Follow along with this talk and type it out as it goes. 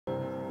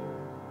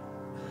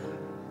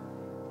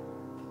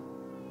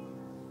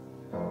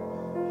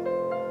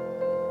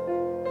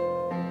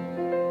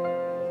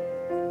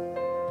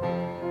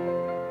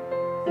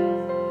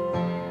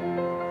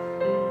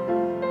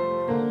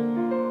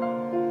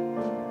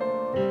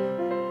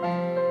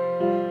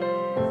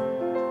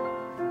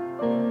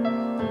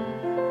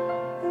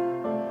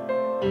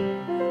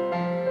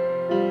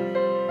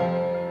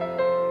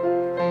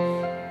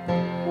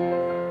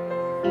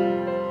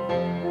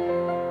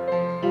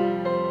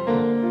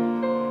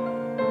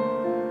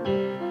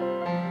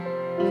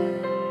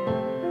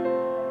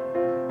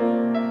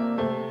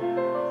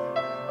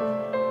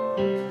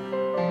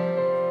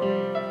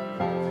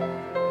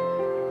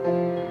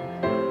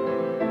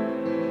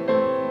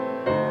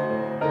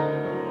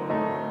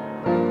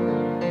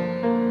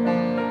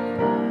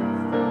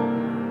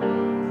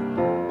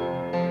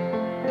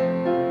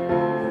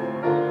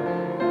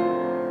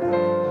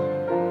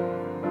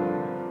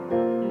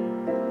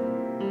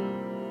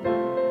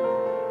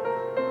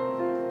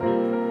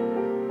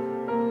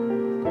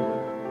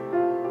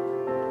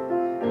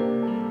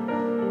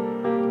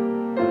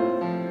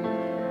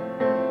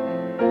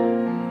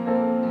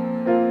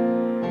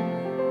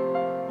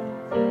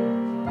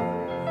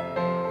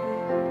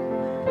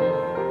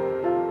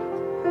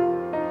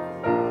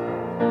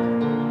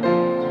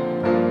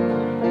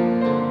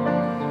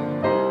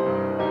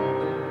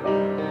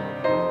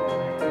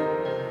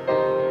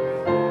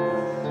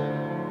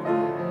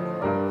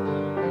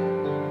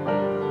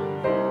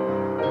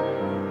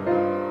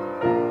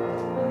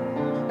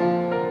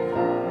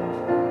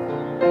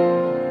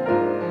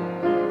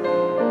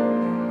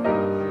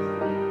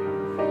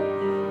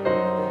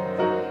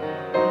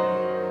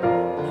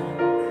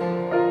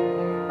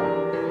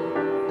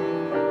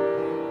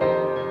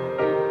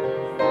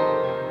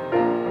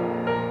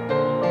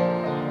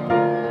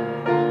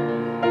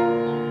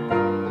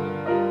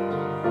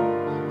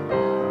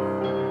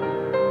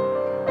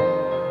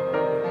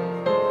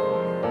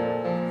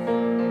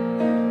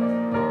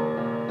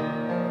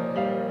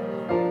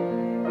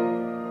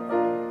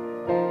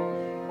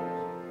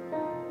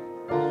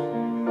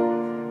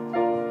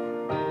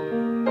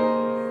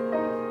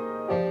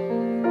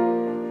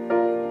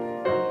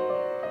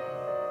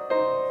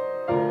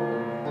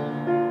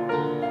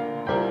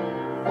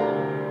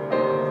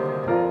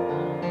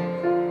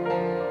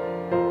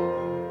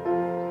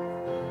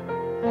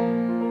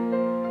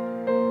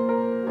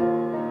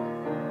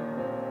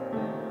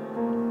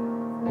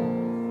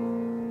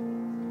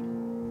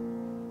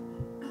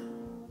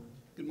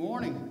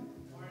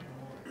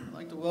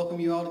like to welcome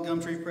you all to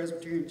Gumtree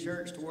Presbyterian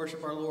Church to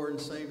worship our Lord and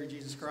Savior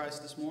Jesus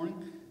Christ this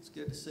morning. It's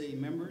good to see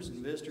members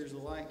and visitors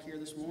alike here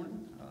this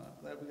morning.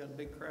 Glad we got a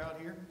big crowd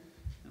here.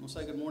 And we'll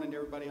say good morning to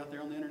everybody out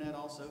there on the internet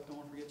also. Don't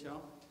want to forget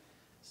y'all.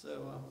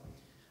 So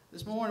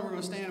this morning we're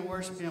going to stand and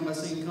worship Him by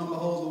singing Come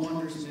Behold the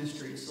Wonders and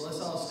Mysteries. So let's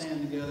all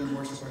stand together and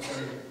worship our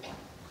Savior.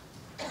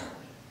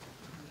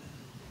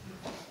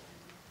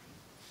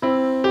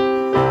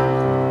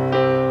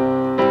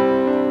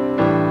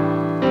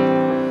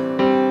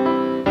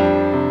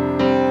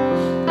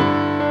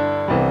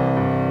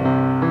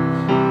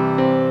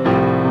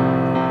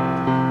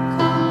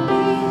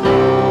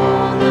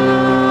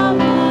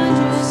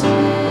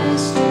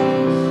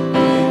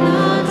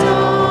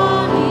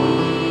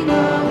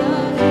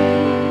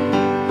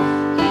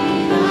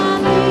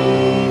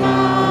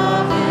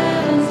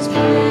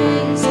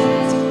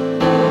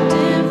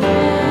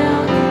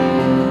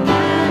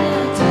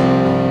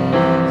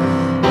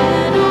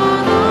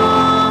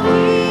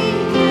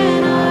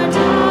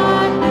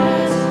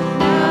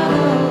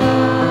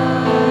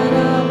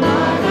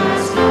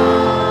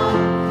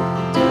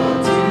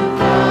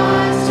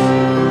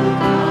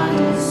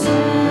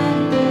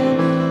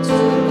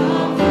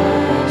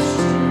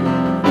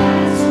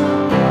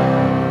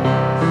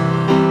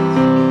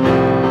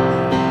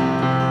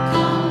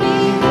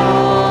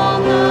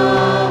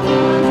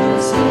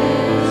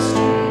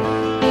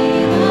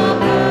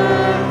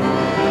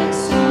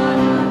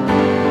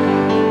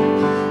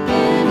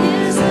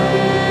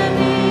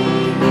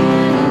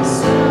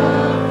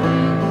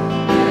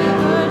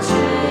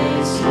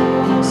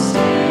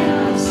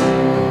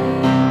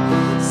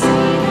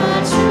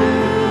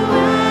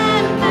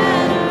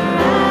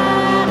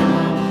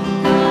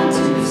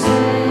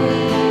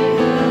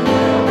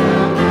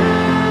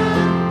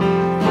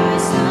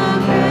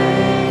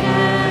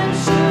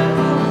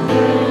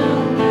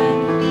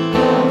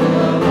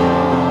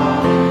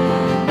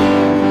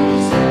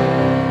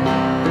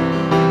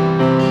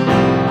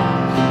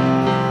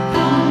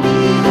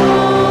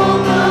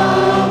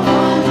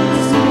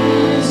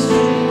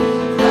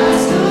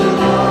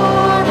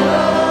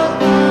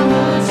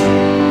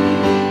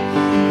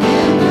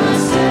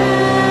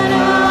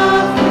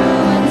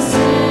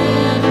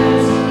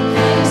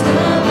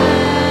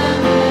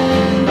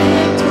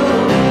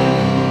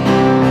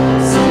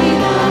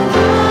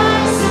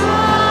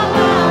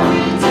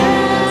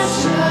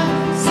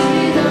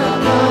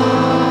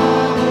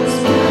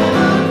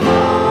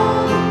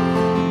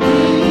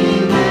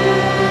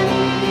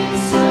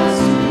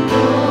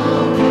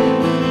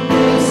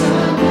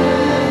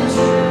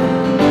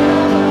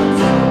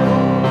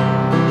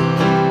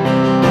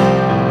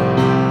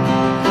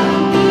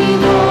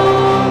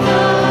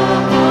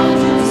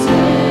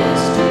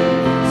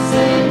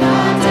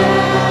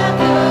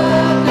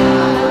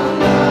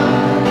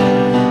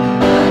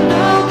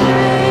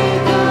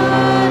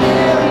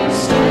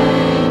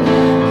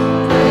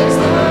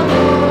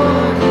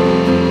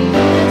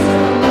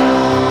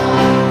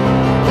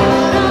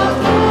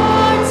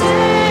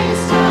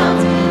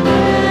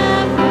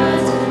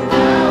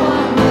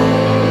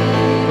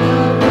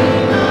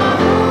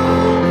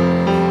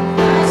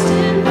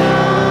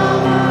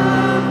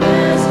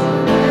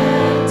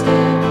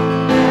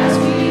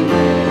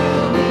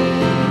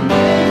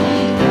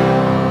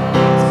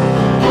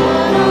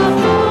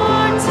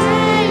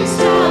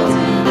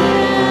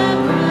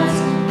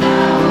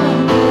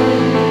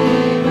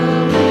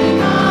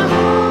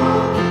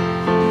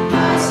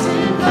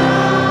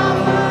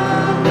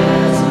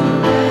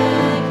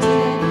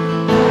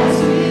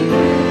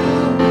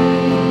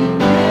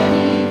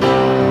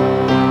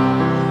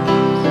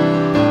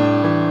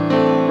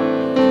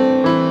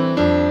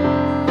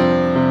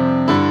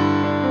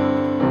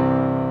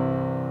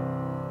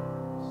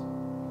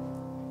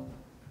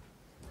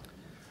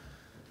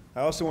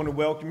 I also want to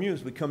welcome you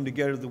as we come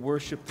together to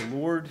worship the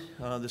Lord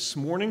this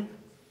morning.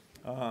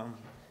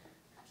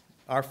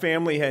 Our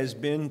family has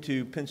been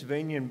to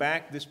Pennsylvania and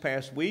back this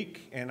past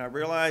week, and I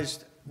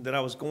realized that I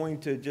was going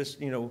to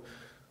just,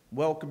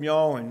 welcome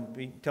y'all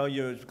and tell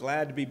you I was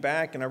glad to be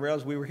back, and I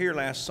realized we were here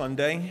last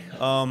Sunday.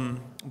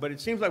 But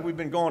it seems like we've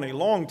been gone a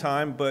long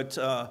time, but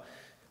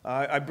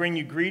I bring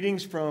you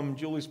greetings from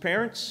Julie's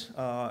parents,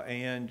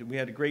 and we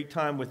had a great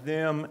time with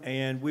them,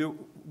 and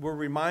we're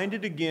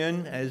reminded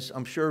again, as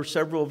I'm sure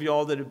several of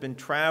y'all that have been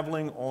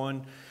traveling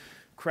on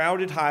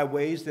crowded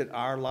highways, that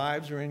our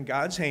lives are in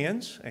God's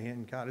hands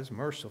and God is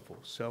merciful.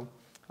 So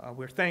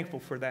we're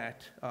thankful for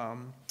that.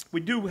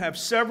 We do have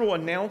several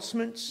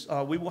announcements.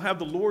 We will have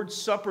the Lord's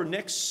Supper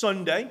next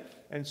Sunday,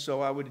 and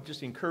so I would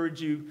just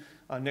encourage you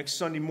next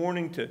Sunday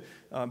morning to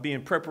be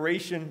in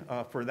preparation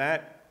for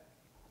that.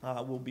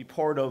 Will be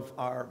part of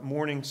our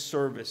morning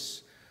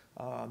service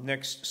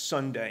next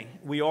Sunday.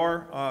 We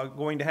are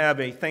going to have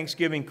a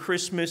Thanksgiving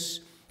Christmas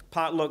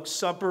potluck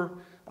supper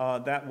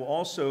that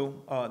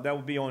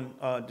will be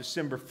on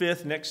December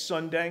 5th, next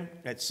Sunday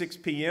at 6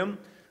 p.m.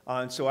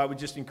 And so I would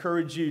just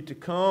encourage you to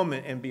come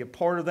and be a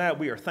part of that.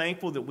 We are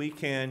thankful that we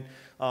can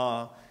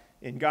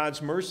in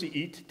God's mercy,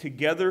 eat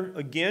together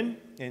again.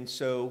 And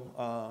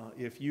so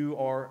if you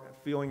are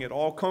feeling at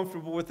all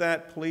comfortable with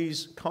that,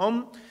 please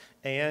come.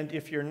 And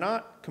if you're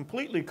not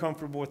completely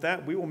comfortable with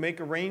that, we will make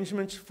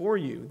arrangements for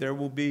you. There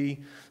will be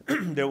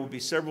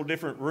several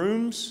different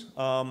rooms,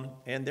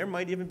 and there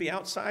might even be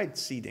outside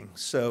seating.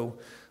 So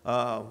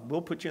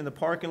we'll put you in the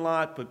parking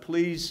lot, but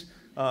please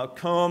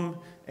come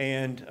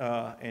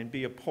and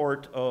be a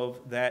part of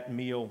that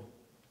meal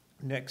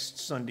next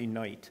Sunday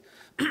night.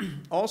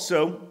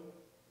 Also,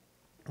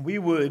 we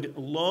would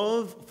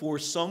love for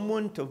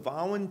someone to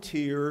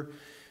volunteer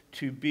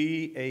to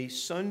be a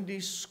Sunday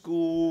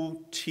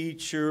school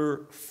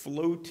teacher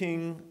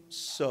floating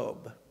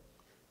sub.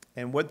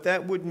 And what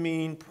that would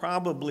mean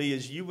probably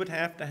is you would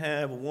have to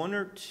have 1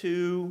 or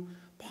 2,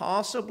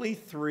 possibly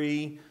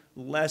 3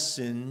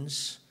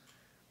 lessons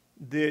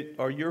that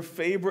are your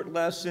favorite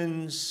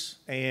lessons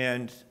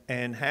and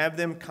have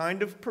them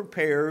kind of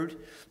prepared.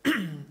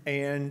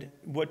 And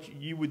what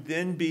you would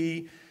then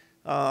be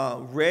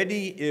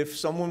ready if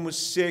someone was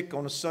sick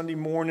on a Sunday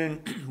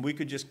morning, we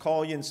could just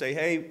call you and say,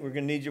 hey, we're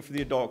going to need you for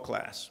the adult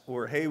class,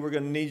 or hey, we're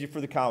going to need you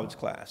for the college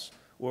class,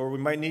 or we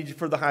might need you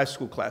for the high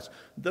school class.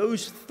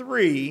 Those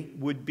 3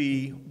 would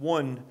be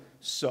 1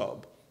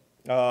 sub.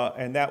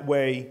 And that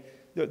way,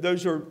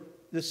 those are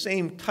the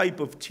same type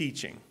of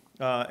teaching.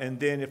 And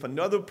then if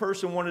another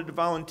person wanted to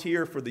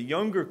volunteer for the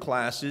younger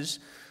classes,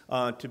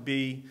 to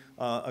be,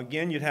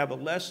 again, you'd have a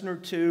lesson or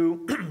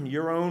 2,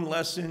 your own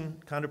lesson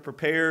kind of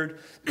prepared,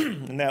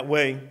 and that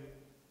way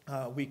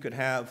we could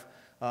have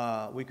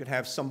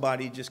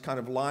somebody just kind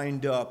of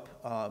lined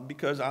up,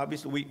 because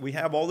obviously we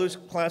have all those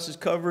classes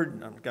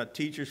covered. I've got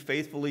teachers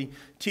faithfully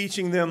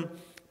teaching them,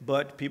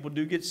 but people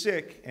do get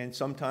sick, and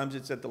sometimes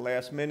it's at the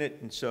last minute,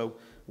 and so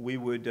we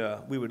would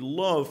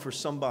love for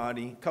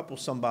a couple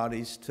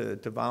somebodies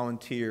to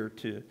volunteer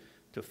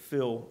to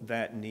fill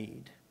that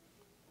need.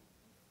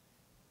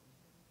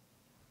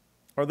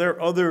 Are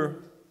there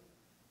other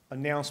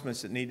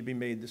announcements that need to be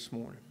made this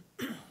morning?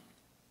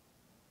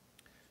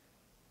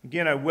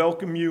 Again, I would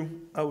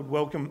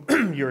welcome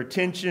your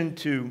attention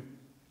to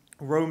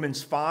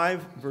Romans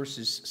 5,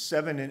 verses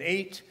 7 and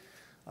 8.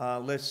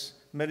 Let's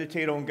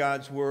meditate on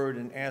God's word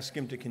and ask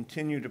him to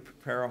continue to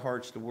prepare our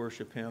hearts to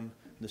worship him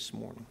this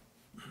morning.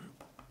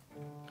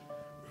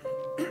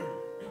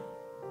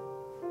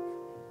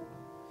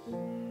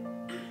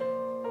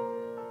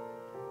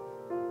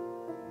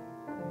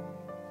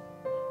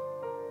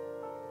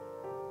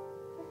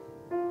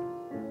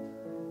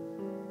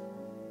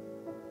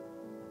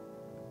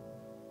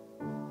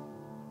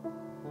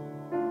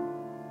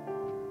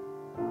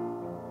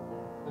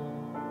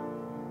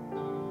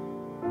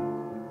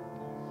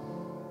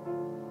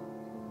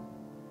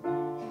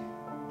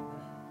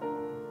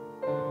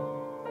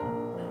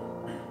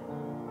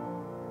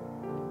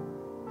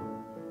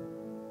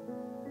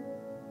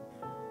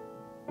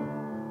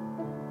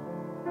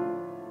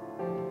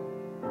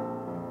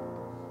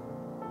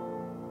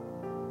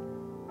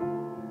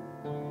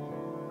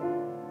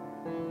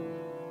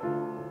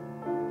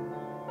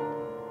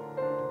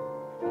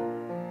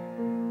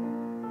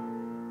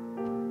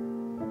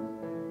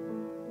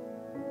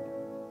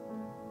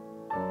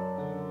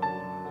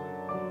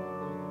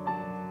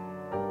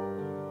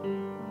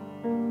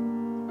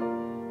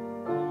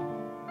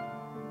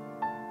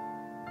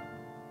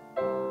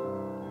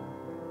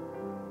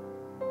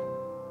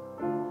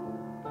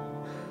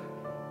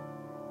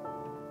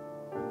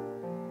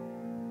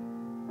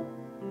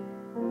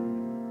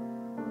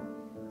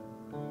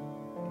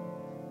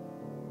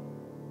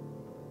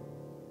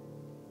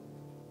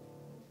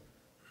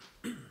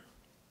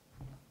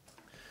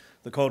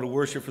 The call to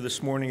worship for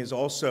this morning is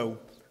also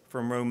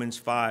from Romans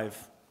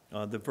 5,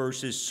 the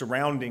verses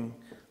surrounding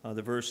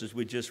the verses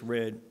we just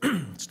read.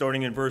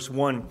 Starting in verse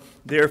 1,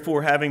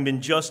 therefore, having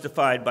been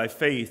justified by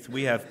faith,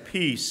 we have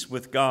peace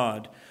with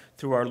God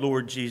through our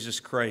Lord Jesus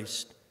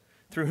Christ,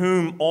 through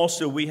whom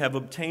also we have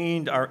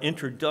obtained our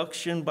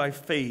introduction by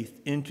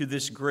faith into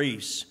this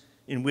grace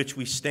in which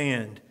we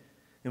stand,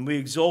 and we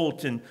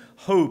exult in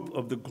hope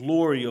of the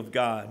glory of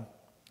God.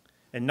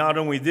 And not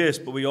only this,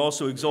 but we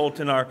also exult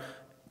in our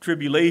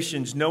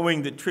tribulations,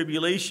 knowing that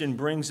tribulation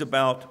brings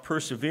about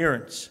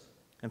perseverance,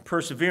 and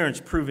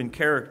perseverance proven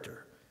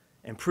character,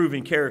 and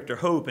proven character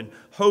hope, and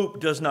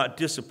hope does not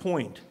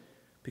disappoint,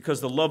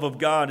 because the love of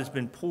God has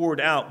been poured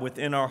out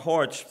within our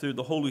hearts through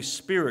the Holy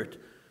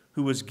Spirit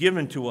who was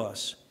given to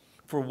us.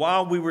 For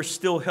while we were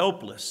still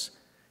helpless,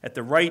 at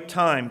the right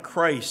time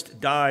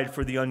Christ died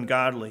for the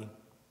ungodly.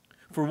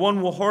 For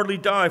one will hardly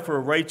die for a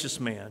righteous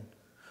man,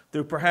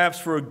 though perhaps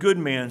for a good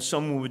man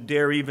someone would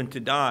dare even to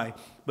die.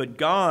 But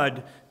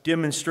God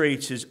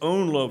demonstrates his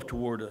own love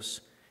toward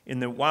us,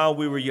 in that while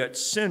we were yet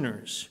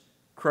sinners,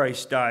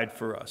 Christ died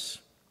for us.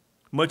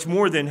 Much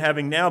more than,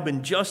 having now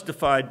been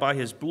justified by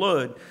his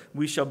blood,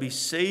 we shall be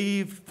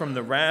saved from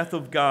the wrath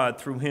of God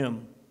through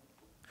him.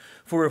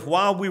 For if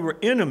while we were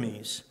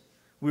enemies,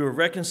 we were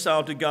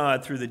reconciled to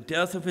God through the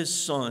death of his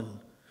Son,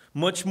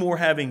 much more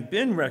having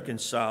been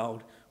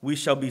reconciled, we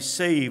shall be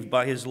saved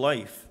by his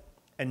life.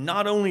 And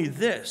not only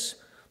this,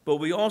 but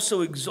we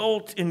also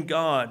exult in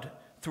God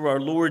through our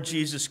Lord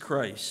Jesus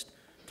Christ,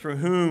 through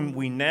whom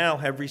we now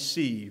have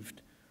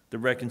received the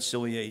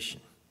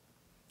reconciliation.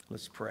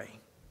 Let's pray.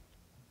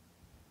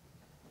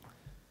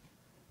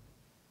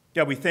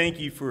 God, we thank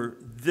you for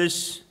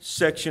this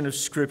section of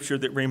Scripture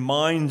that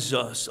reminds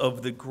us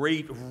of the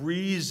great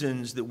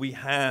reasons that we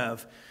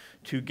have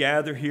to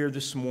gather here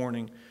this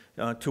morning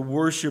to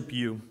worship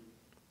you,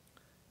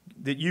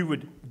 that you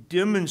would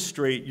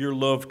demonstrate your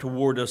love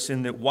toward us,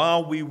 and that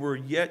while we were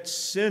yet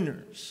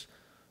sinners,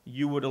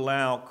 you would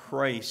allow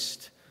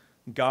Christ,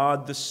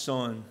 God the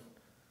Son,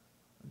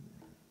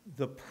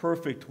 the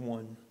perfect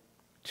one,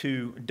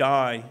 to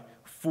die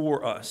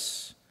for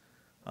us,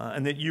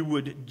 and that you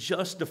would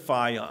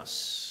justify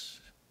us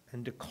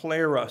and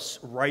declare us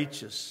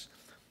righteous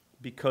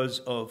because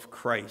of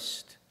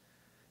Christ,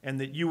 and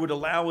that you would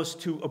allow us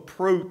to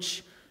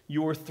approach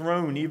your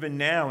throne even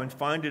now and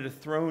find it a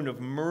throne of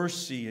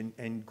mercy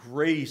and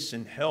grace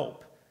and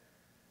help,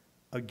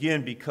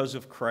 again, because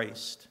of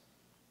Christ.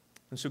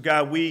 And so,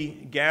 God,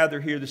 we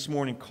gather here this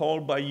morning,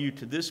 called by you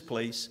to this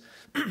place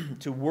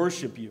to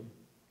worship you.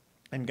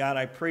 And God,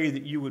 I pray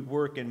that you would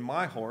work in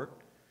my heart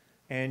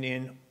and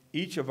in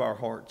each of our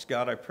hearts.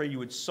 God, I pray you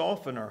would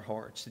soften our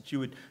hearts, that you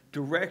would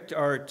direct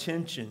our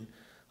attention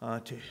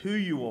to who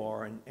you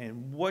are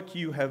and what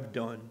you have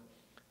done.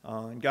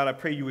 And God, I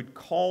pray you would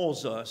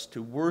cause us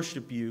to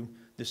worship you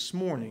this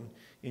morning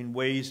in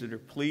ways that are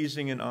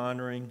pleasing and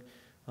honoring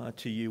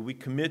to you. We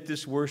commit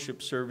this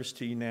worship service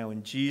to you now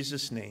in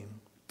Jesus' name.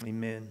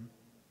 Amen.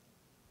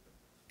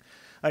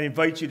 I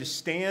invite you to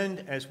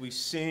stand as we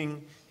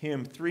sing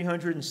hymn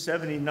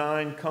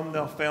 379, Come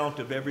Thou Fount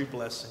of Every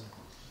Blessing.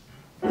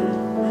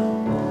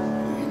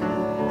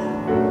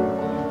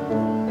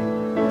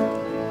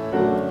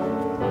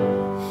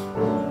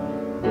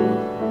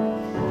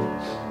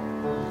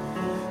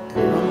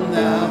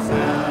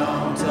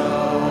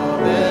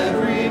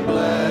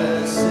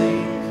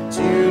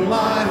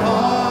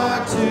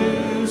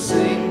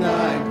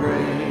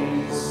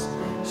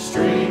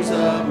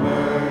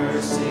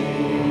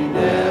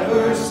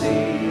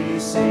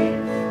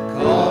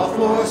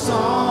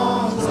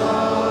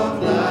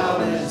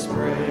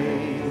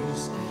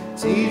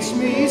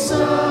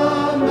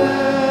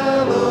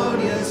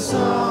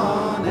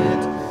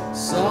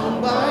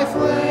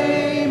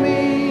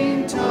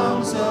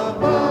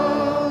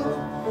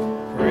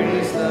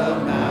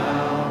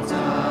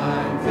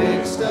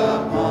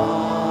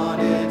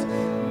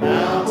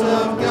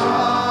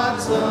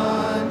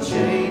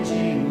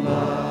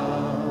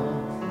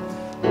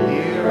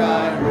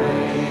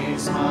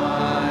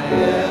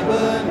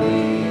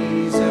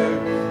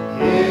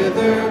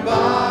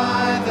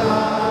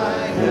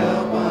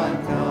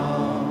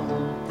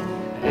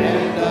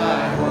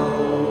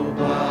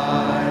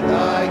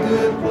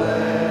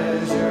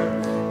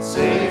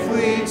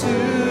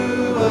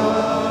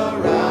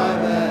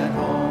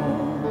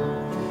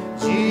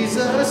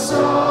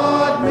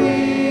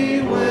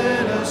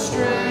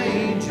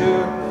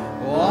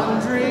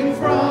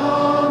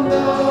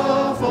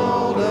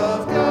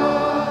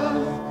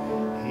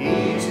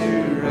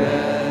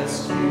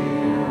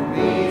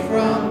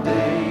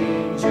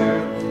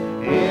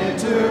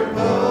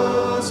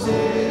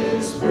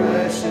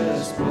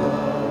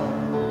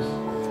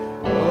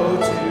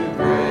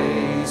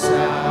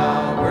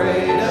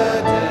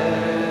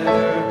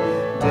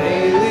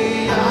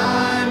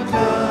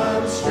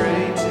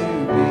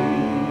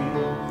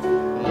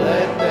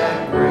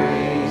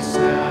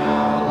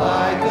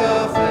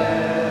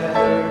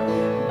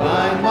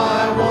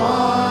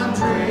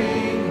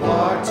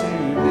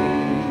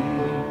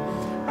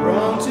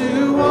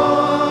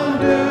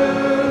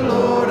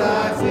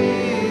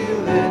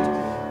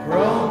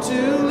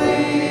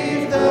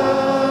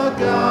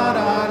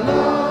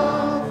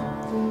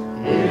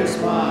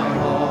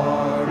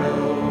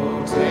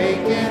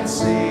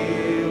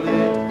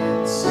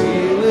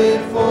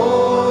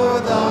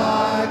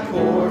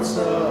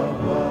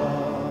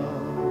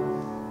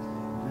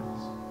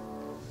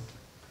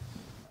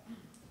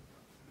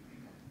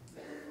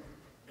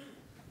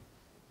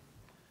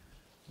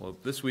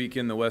 This week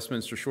in the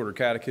Westminster Shorter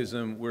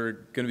Catechism, we're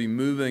going to be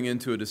moving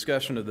into a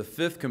discussion of the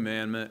fifth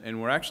commandment, and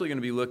we're actually going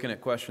to be looking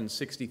at questions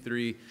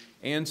 63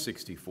 and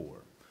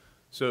 64.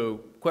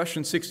 So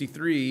question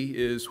 63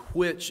 is,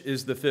 which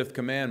is the fifth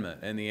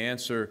commandment? And the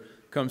answer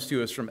comes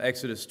to us from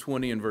Exodus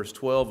 20 and verse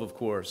 12, of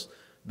course.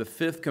 The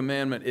fifth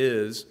commandment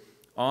is,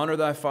 honor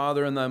thy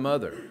father and thy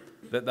mother,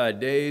 that thy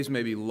days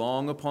may be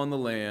long upon the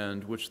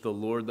land which the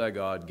Lord thy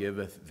God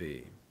giveth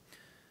thee.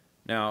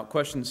 Now,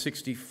 question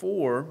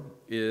 64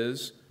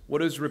 is,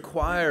 what is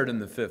required in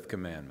the fifth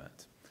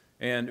commandment?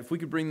 And if we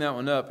could bring that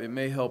one up, it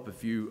may help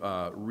if you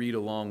read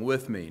along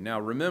with me. Now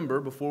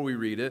remember, before we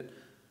read it,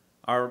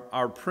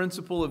 our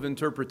principle of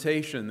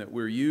interpretation that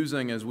we're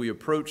using as we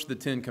approach the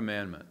Ten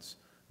Commandments,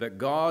 that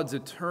God's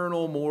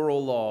eternal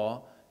moral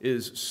law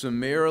is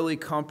summarily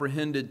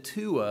comprehended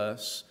to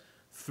us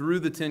through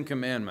the Ten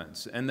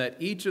Commandments, and that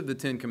each of the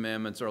Ten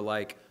Commandments are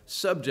like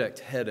subject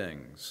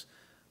headings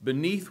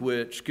beneath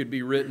which could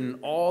be written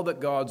all that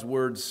God's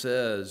Word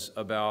says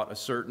about a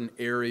certain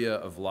area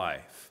of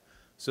life.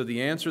 So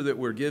the answer that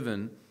we're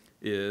given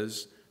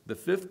is, the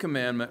fifth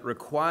commandment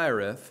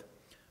requireth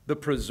the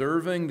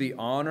preserving the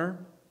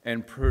honor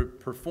and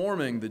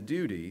performing the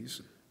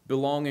duties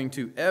belonging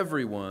to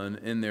everyone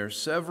in their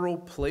several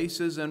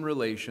places and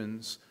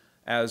relations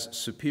as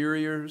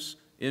superiors,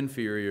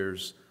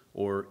 inferiors,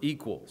 or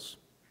equals.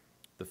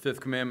 The fifth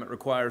commandment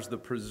requires the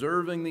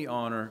preserving the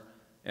honor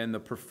and the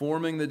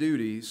performing the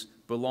duties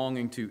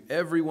belonging to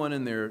everyone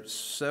in their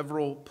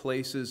several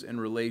places and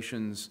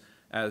relations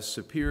as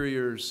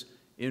superiors,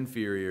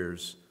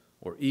 inferiors,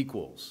 or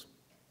equals.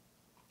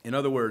 In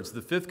other words,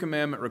 the fifth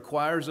commandment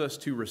requires us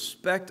to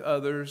respect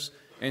others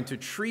and to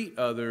treat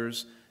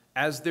others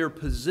as their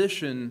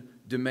position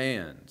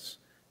demands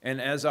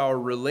and as our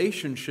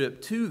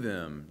relationship to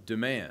them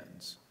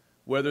demands,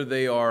 whether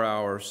they are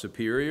our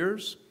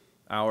superiors,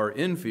 our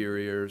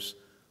inferiors,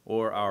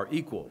 or our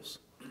equals.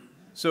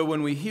 So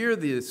when we hear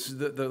this,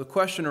 the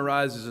question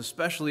arises,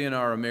 especially in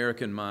our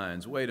American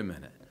minds, wait a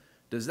minute,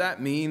 does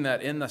that mean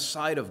that in the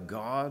sight of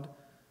God,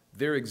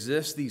 there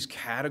exist these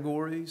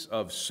categories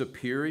of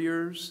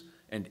superiors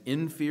and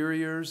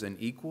inferiors and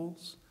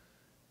equals?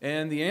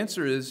 And the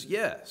answer is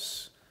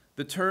yes.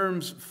 The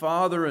terms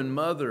father and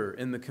mother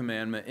in the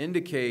commandment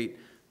indicate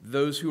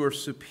those who are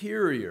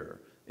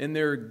superior in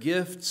their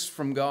gifts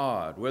from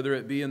God, whether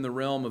it be in the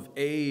realm of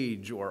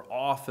age or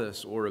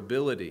office or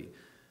ability.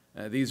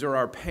 These are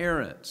our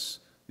parents.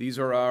 These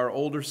are our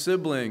older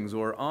siblings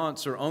or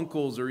aunts or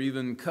uncles or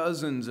even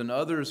cousins and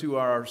others who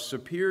are our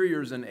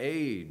superiors in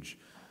age.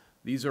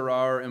 These are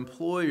our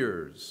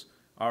employers,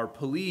 our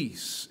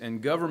police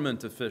and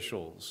government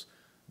officials,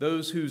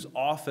 those whose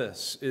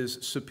office is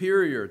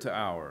superior to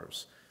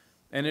ours.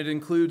 And it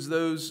includes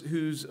those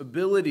whose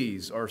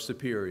abilities are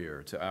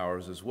superior to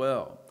ours as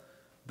well.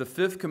 The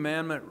fifth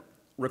commandment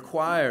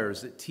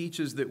requires, it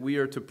teaches that we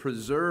are to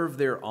preserve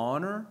their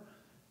honor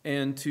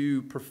and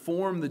to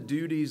perform the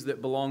duties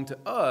that belong to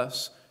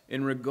us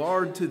in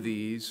regard to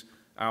these,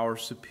 our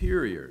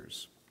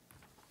superiors.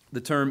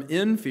 The term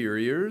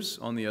inferiors,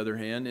 on the other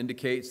hand,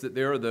 indicates that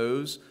there are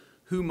those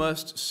who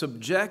must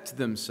subject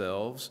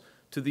themselves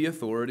to the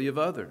authority of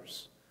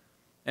others.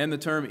 And the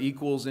term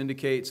equals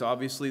indicates,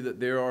 obviously,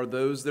 that there are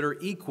those that are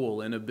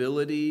equal in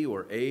ability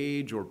or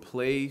age or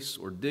place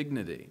or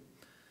dignity.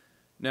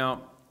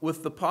 Now,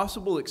 with the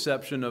possible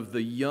exception of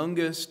the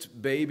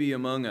youngest baby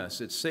among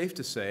us, it's safe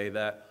to say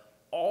that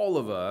all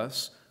of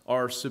us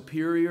are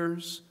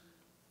superiors,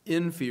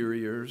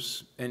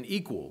 inferiors, and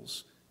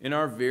equals in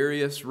our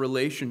various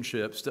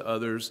relationships to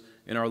others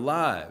in our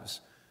lives.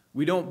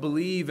 We don't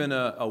believe in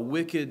a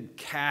wicked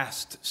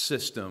caste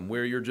system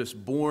where you're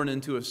just born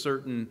into a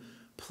certain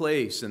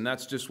place and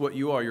that's just what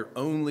you are. You're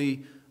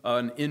only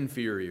an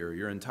inferior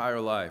your entire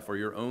life, or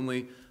you're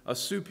only a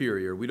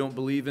superior. We don't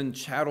believe in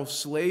chattel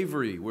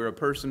slavery where a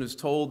person is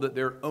told that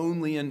they're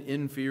only an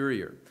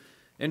inferior.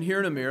 And here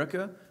in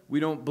America, we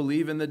don't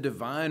believe in the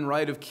divine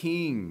right of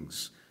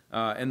kings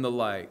and the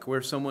like,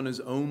 where someone is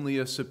only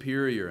a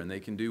superior and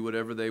they can do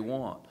whatever they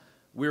want.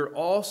 We're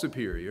all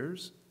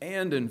superiors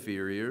and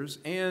inferiors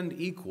and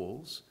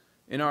equals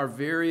in our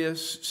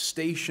various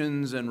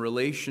stations and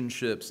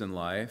relationships in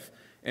life,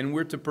 and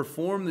we're to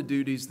perform the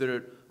duties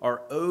that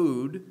are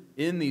owed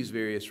in these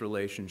various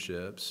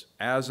relationships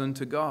as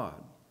unto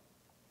God.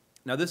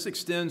 Now, this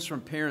extends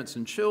from parents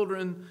and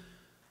children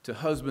to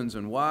husbands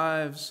and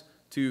wives,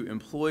 to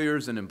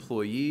employers and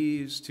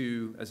employees,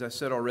 to, as I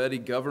said already,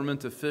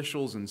 government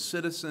officials and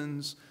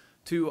citizens,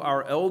 to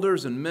our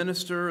elders and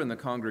minister in the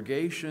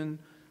congregation,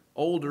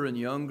 older and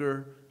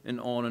younger, and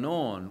on and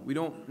on. We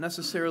don't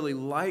necessarily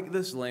like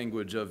this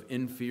language of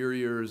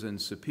inferiors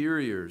and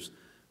superiors.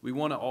 We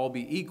want to all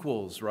be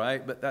equals,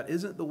 right? But that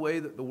isn't the way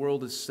that the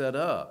world is set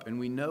up, and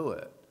we know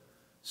it.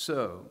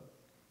 So,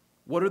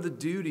 what are the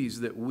duties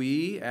that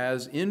we,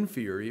 as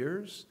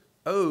inferiors,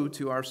 owe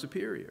to our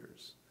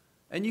superiors?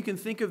 And you can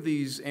think of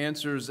these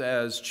answers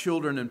as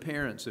children and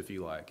parents, if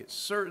you like. It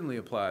certainly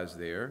applies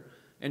there.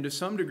 And to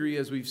some degree,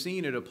 as we've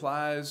seen, it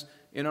applies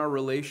in our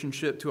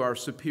relationship to our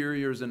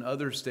superiors and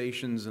other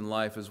stations in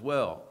life as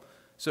well.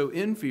 So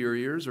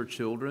inferiors, or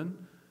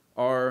children,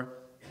 are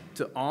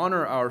to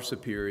honor our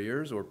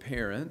superiors, or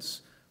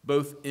parents,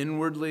 both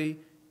inwardly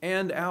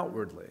and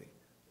outwardly.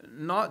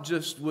 Not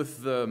just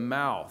with the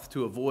mouth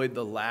to avoid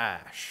the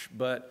lash,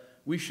 but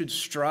we should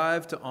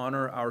strive to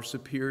honor our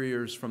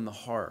superiors from the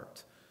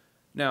heart.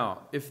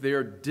 Now, if they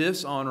are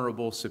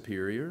dishonorable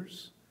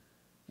superiors,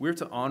 we're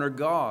to honor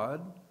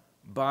God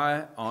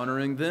by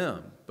honoring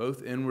them,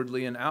 both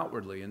inwardly and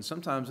outwardly. And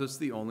sometimes that's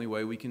the only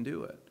way we can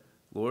do it.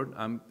 Lord,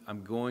 I'm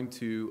going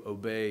to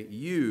obey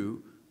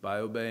you by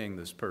obeying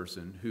this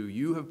person who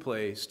you have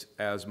placed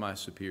as my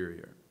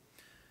superior.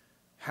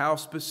 How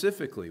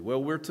specifically?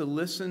 Well, we're to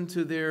listen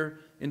to their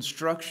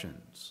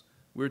instructions.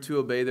 We're to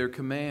obey their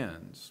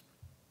commands.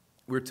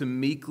 We're to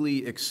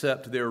meekly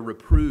accept their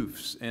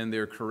reproofs and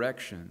their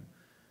correction.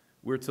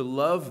 We're to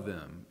love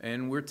them,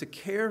 and we're to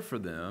care for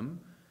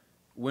them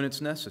when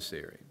it's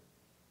necessary.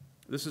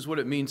 This is what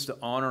it means to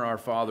honor our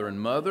father and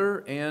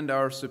mother and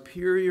our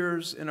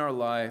superiors in our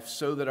life,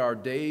 so that our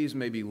days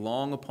may be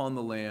long upon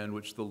the land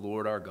which the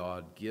Lord our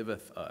God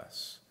giveth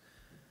us.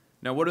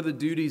 Now, what are the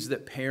duties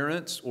that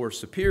parents or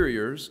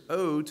superiors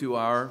owe to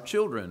our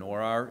children or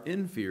our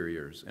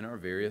inferiors in our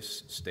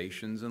various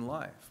stations in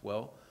life?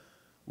 Well,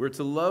 we're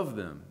to love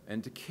them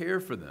and to care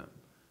for them.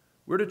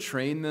 We're to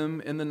train them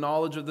in the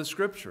knowledge of the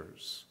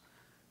Scriptures.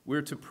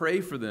 We're to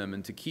pray for them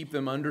and to keep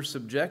them under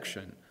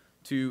subjection,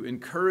 to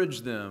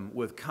encourage them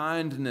with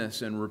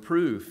kindness and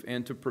reproof,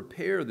 and to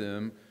prepare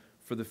them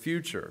for the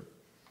future.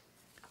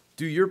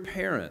 Do your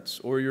parents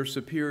or your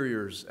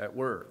superiors at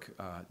work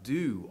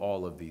do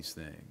all of these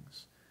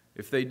things?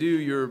 If they do,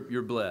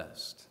 you're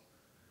blessed.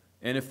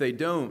 And if they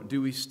don't,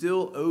 do we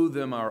still owe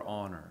them our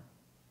honor?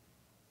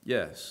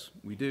 Yes,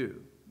 we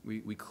do.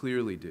 We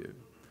clearly do.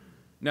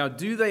 Now,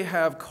 do they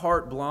have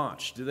carte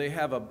blanche? Do they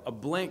have a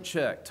blank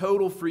check,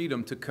 total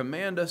freedom to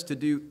command us to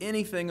do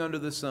anything under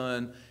the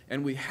sun,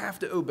 and we have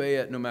to obey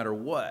it no matter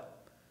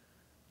what?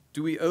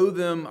 Do we owe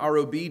them our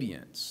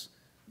obedience?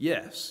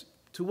 Yes.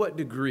 To what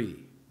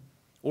degree?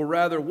 Or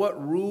rather,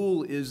 what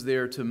rule is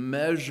there to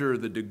measure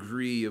the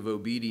degree of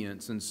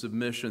obedience and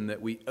submission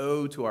that we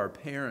owe to our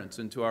parents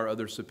and to our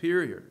other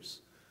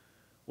superiors?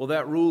 Well,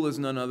 that rule is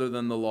none other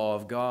than the law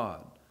of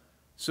God.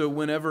 So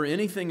whenever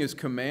anything is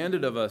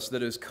commanded of us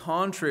that is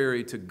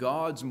contrary to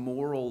God's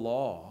moral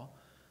law,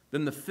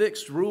 then the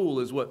fixed rule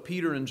is what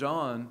Peter and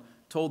John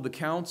told the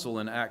council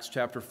in Acts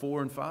chapter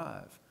 4 and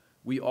 5.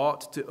 We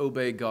ought to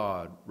obey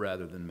God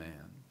rather than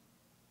man.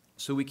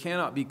 So we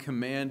cannot be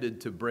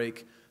commanded to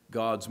break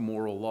God's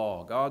moral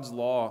law. God's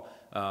law,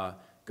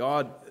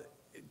 God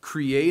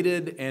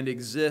created and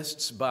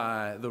exists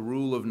by the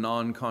rule of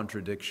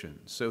non-contradiction.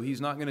 So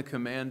he's not going to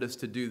command us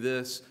to do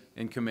this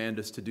and command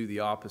us to do the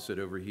opposite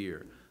over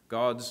here.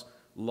 God's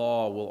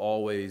law will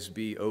always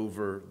be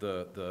over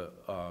the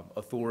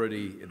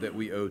authority that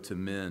we owe to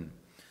men.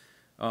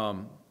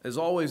 As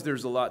always,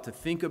 there's a lot to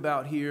think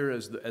about here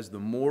as the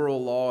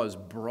moral law is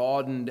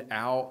broadened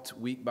out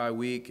week by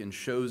week and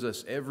shows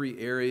us every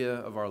area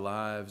of our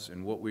lives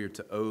and what we are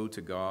to owe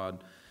to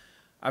God.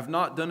 I've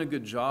not done a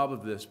good job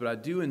of this, but I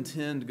do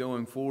intend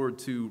going forward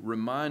to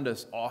remind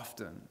us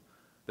often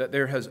that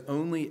there has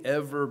only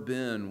ever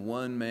been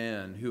one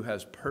man who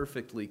has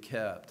perfectly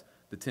kept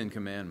the Ten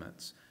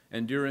Commandments,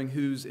 and during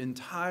whose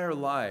entire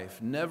life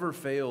never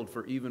failed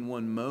for even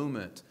one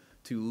moment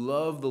to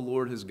love the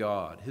Lord his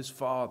God, his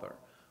Father,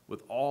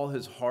 with all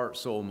his heart,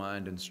 soul,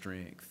 mind, and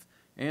strength,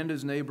 and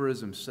his neighbor as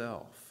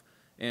himself.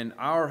 And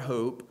our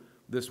hope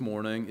this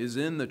morning is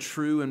in the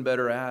true and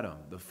better Adam,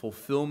 the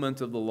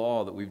fulfillment of the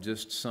law that we've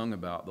just sung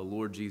about, the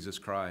Lord Jesus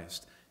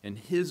Christ, and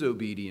his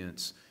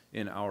obedience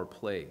in our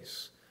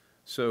place.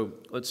 So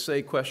let's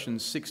say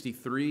questions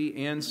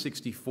 63 and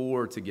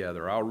 64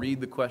 together. I'll read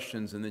the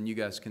questions and then you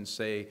guys can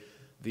say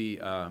the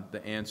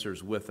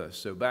answers with us.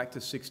 So back to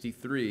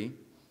 63,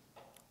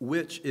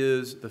 which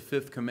is the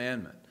fifth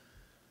commandment?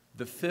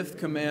 The fifth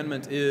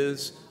commandment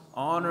is,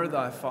 honor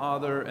thy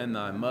father and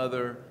thy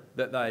mother,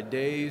 that thy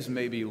days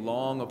may be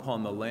long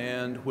upon the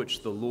land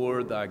which the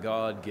Lord thy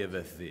God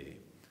giveth thee.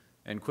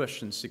 And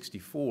question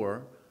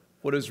 64,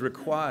 what is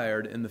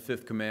required in the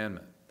fifth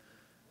commandment?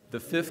 The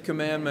fifth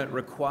commandment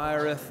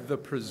requireth the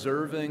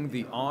preserving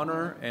the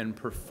honor and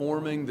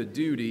performing the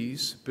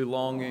duties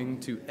belonging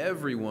to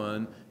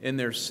everyone in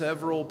their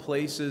several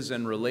places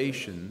and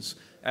relations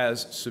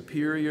as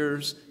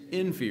superiors,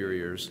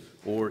 inferiors,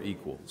 or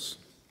equals.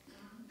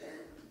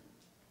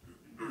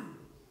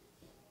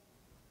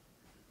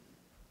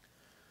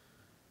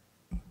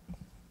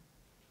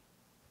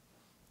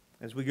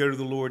 As we go to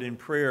the Lord in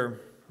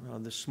prayer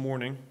this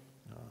morning,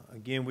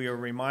 again, we are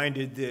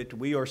reminded that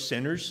we are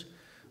sinners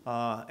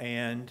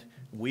and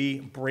we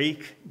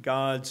break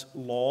God's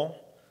law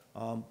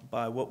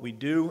by what we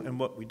do and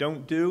what we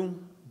don't do,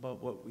 by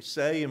what we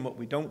say and what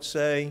we don't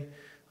say,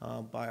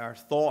 by our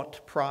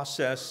thought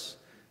process.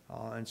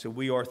 And so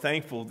we are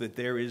thankful that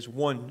there is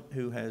one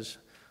who has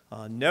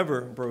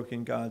never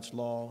broken God's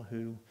law,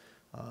 who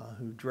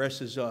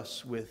dresses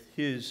us with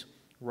his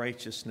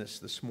righteousness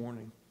this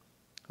morning.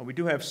 We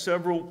do have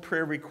several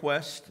prayer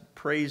requests,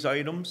 praise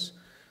items.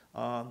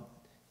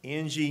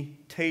 Angie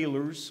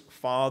Taylor's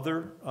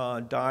father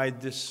died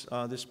this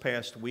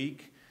past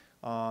week.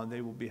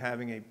 They will be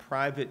having a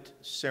private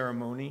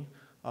ceremony,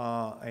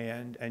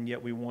 and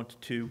yet we want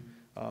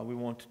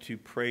to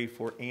pray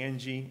for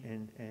Angie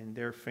and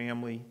their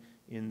family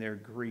in their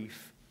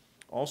grief.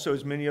 Also,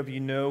 as many of you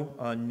know,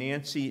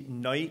 Nancy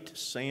Knight,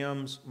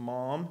 Sam's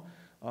mom,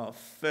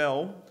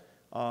 fell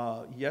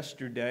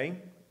yesterday.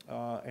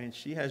 And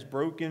she has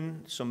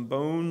broken some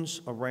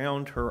bones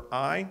around her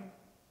eye.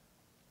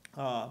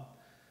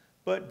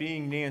 But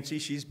being Nancy,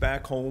 she's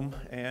back home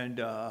and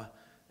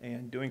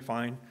doing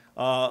fine.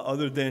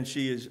 Other than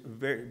she is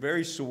very,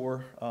 very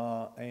sore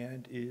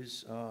and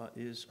is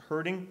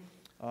hurting.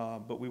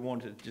 But we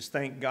want to just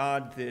thank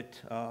God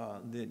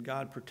that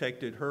God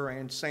protected her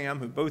and Sam,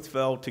 who both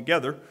fell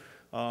together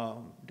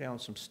down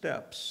some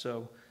steps.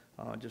 So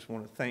I just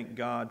want to thank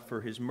God for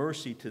his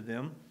mercy to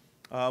them.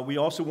 We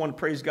also want to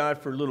praise God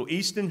for little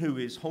Easton, who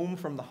is home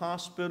from the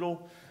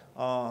hospital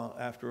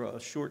after a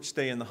short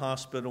stay in the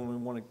hospital. We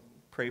want to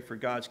pray for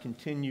God's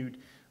continued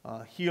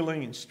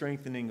healing and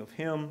strengthening of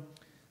him.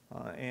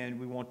 And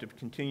we want to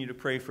continue to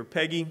pray for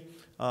Peggy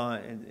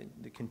and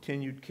the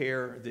continued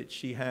care that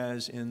she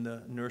has in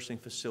the nursing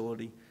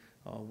facility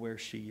where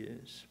she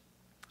is.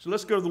 So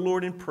let's go to the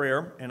Lord in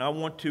prayer, and I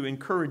want to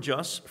encourage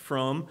us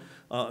from,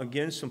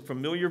 again, some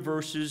familiar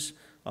verses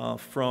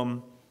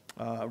from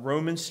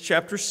Romans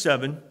chapter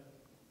 7,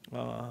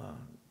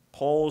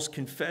 Paul's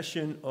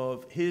confession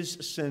of his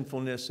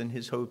sinfulness and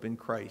his hope in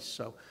Christ.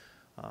 So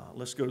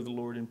let's go to the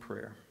Lord in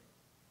prayer.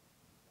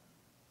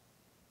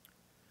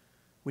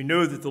 We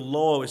know that the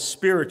law is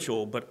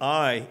spiritual, but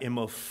I am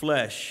of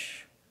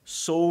flesh,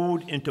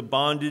 sold into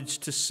bondage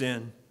to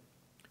sin.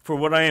 For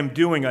what I am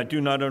doing I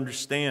do not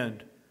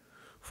understand.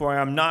 For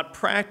I am not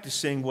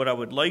practicing what I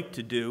would like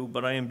to do,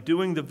 but I am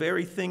doing the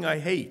very thing I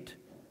hate.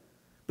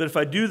 But if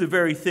I do the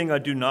very thing I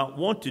do not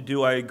want to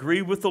do, I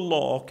agree with the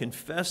law,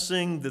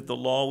 confessing that the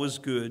law is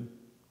good.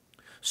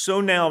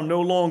 So now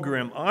no longer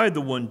am I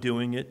the one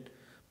doing it,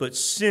 but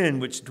sin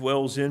which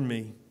dwells in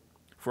me.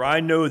 For I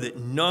know that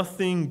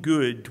nothing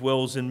good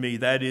dwells in me,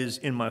 that is,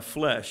 in my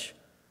flesh.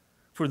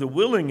 For the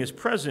willing is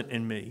present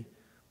in me,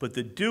 but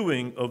the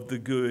doing of the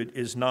good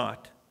is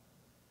not.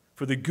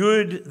 For the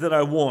good that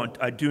I want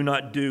I do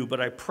not do,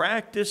 but I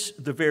practice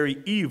the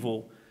very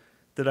evil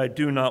that I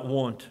do not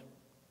want.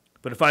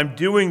 But if I'm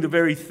doing the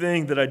very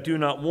thing that I do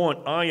not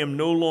want, I am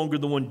no longer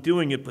the one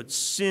doing it, but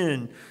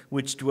sin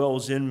which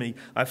dwells in me.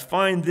 I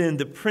find then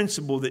the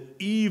principle that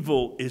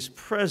evil is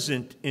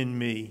present in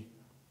me,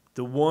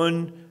 the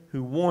one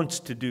who wants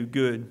to do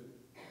good.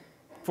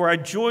 For I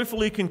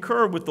joyfully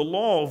concur with the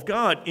law of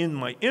God in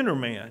my inner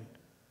man,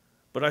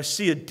 but I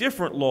see a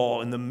different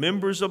law in the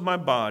members of my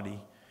body,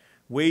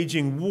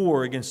 waging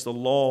war against the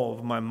law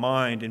of my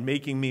mind and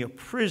making me a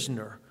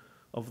prisoner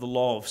of the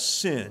law of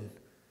sin,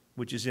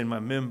 which is in my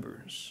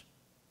members.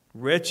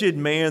 Wretched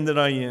man that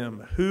I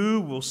am,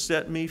 who will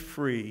set me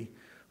free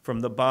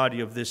from the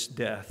body of this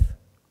death?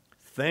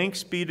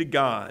 Thanks be to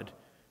God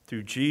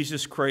through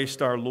Jesus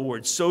Christ our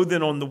Lord. So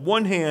then, on the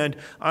one hand,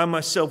 I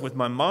myself with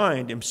my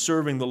mind am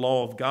serving the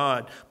law of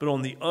God, but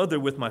on the other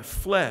with my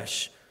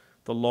flesh,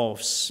 the law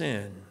of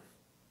sin.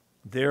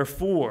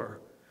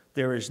 Therefore,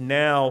 there is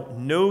now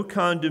no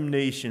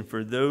condemnation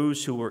for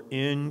those who are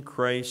in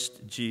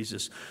Christ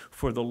Jesus.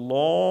 For the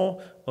law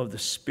of the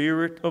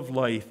Spirit of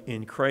life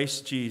in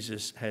Christ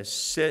Jesus has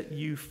set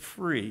you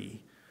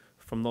free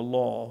from the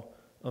law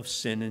of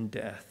sin and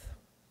death.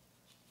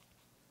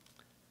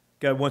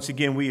 God, once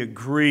again, we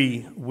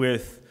agree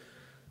with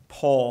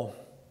Paul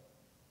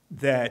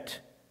that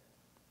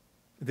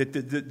the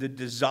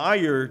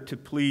desire to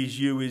please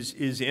you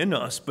is in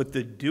us, but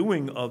the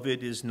doing of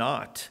it is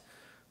not.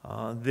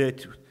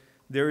 That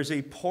there is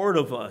a part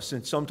of us,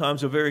 and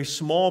sometimes a very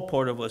small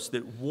part of us,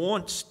 that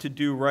wants to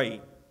do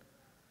right.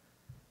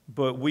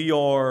 But we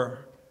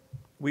are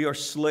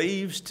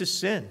slaves to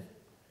sin.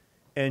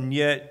 And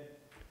yet,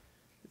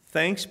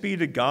 thanks be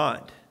to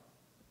God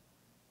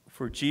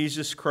for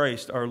Jesus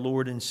Christ, our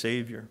Lord and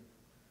Savior,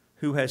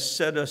 who has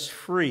set us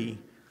free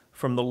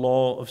from the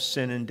law of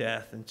sin and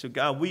death. And so,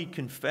 God, we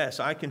confess,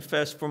 I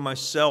confess for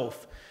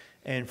myself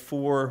and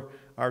for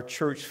our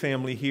church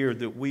family here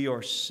that we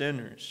are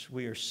sinners.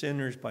 We are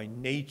sinners by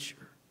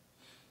nature.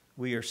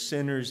 We are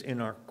sinners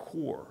in our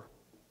core.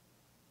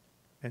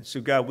 And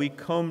so, God, we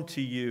come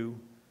to you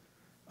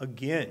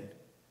again.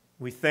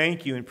 We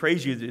thank you and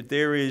praise you that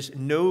there is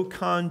no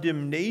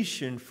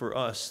condemnation for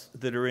us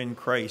that are in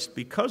Christ,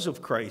 because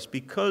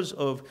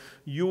of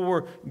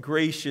your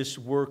gracious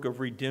work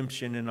of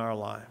redemption in our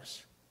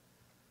lives.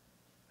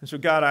 And so,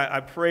 God, I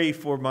pray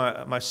for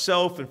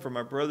myself and for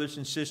my brothers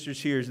and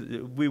sisters here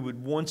that we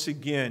would once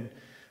again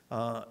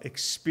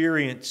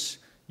experience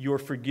your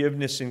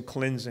forgiveness and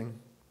cleansing.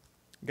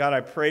 God,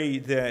 I pray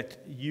that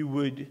you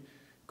would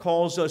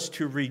cause us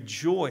to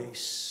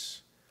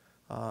rejoice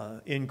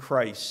in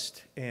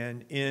Christ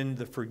and in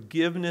the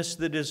forgiveness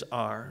that is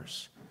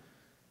ours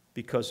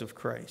because of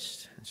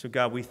Christ. And so,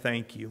 God, we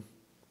thank you.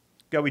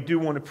 God, we do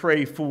want to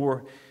pray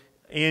for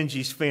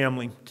Angie's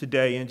family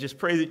today and just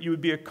pray that you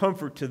would be a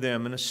comfort to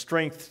them and a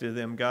strength to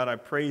them. God, I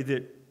pray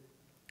that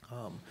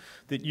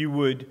you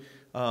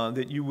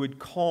would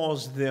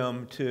cause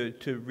them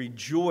to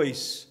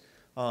rejoice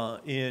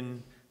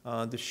in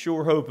the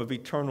sure hope of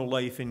eternal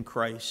life in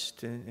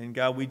Christ. And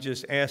God, we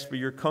just ask for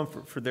your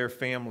comfort for their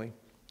family.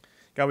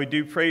 God, we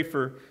do pray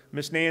for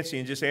Miss Nancy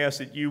and just ask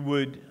that you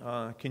would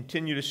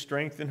continue to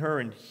strengthen her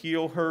and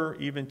heal her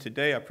even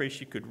today. I pray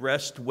she could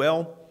rest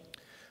well.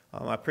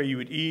 I pray you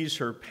would ease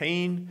her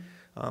pain.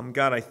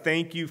 God, I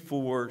thank you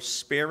for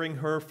sparing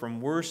her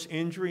from worse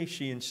injury,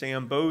 she and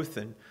Sam both.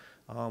 And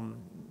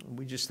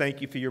we just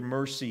thank you for your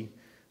mercy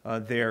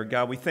there.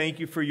 God, we thank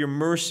you for your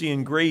mercy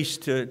and grace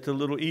to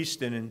little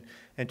Easton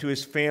and to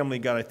his family.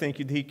 God, I thank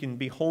you that he can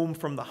be home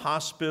from the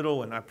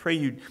hospital. And I pray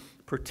you'd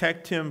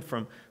protect him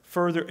from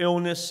further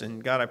illness.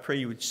 And God, I pray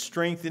you would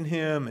strengthen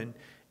him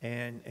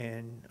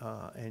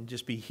and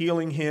just be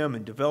healing him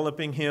and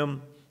developing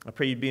him. I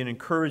pray you'd be an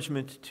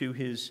encouragement to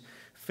his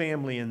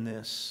family in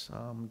this.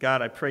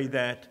 God, I pray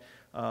that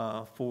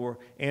for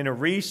Anna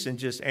Reese, and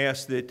just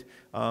ask that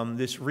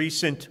this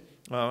recent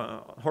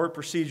heart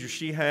procedure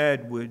she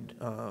had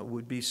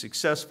would be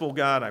successful.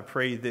 God, I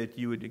pray that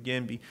you would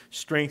again be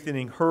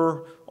strengthening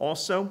her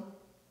also.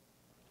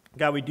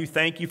 God, we do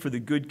thank you for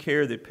the good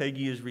care that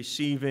Peggy is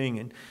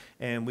receiving,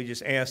 and we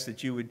just ask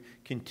that you would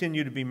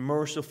continue to be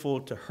merciful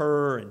to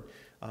her.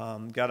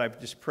 And God, I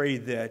just pray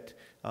that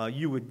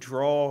you would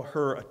draw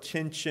her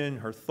attention,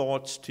 her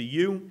thoughts to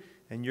you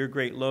and your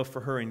great love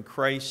for her in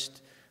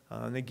Christ.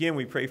 And again,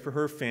 we pray for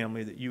her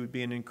family, that you would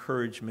be an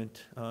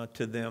encouragement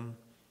to them.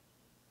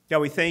 God,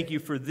 we thank you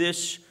for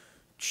this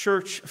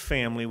church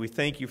family. We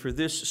thank you for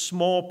this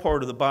small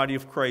part of the body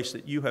of Christ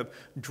that you have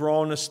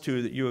drawn us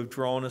to, that you have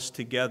drawn us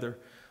together.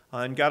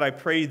 And God, I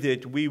pray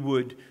that we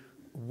would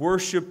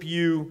worship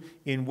you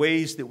in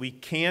ways that we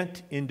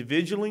can't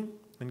individually.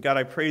 And God,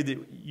 I pray that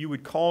you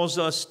would cause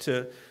us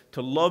to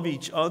love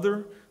each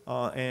other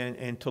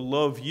and to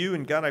love you.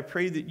 And God, I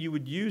pray that you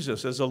would use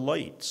us as a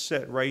light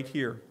set right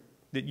here,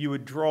 that you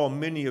would draw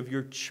many of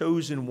your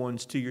chosen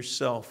ones to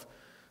yourself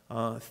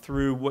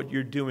through what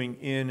you're doing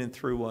in and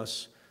through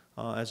us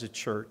as a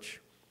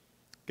church.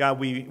 God,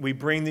 we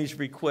bring these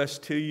requests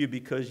to you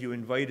because you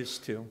invite us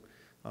to.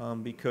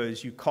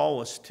 Because you call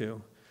us to,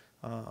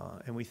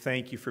 and we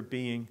thank you for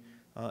being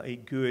a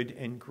good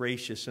and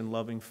gracious and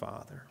loving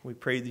Father. We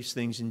pray these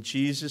things in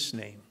Jesus'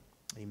 name.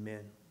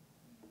 Amen.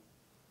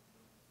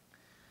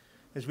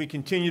 As we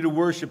continue to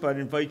worship, I'd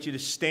invite you to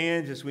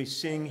stand as we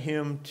sing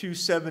hymn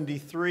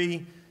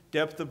 273,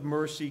 Depth of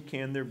Mercy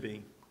Can There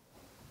Be?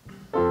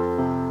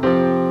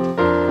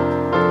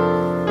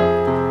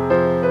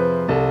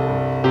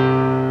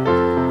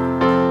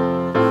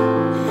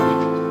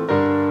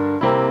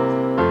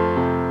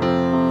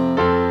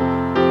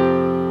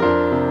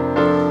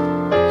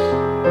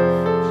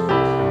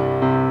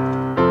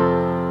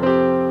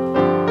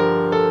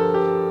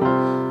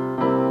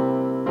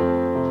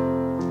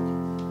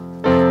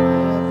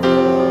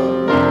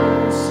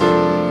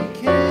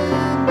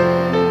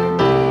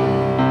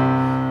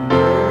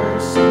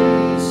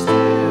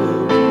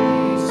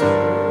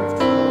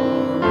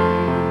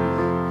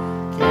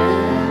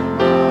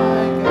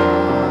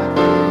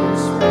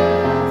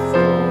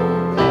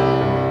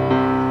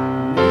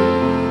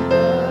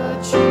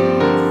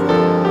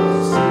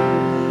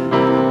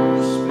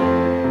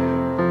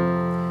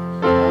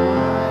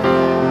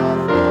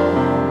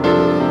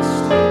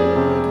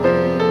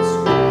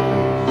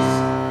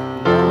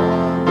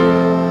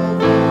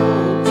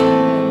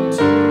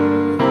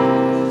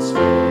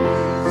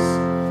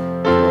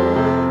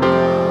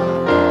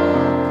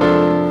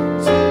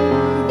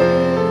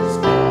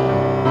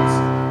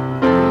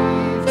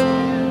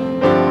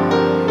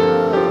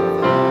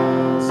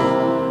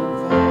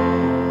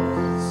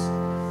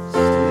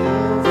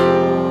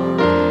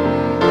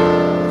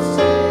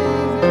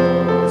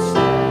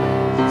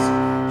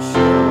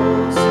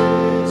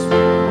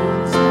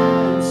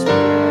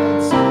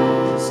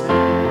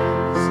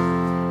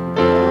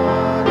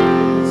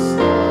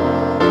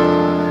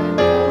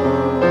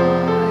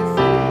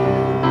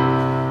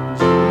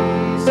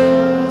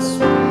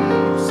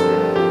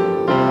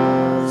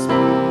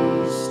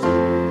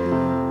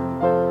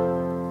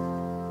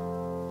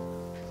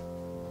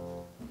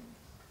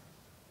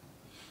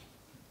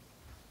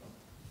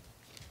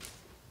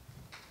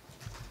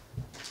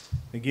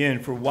 Again,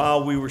 for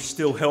while we were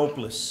still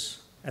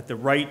helpless, at the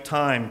right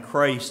time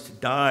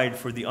Christ died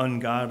for the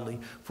ungodly.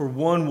 For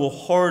one will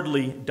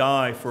hardly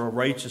die for a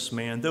righteous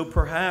man, though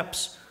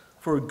perhaps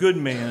for a good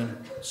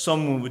man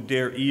someone would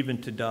dare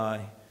even to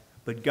die.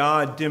 But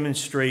God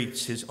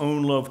demonstrates his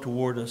own love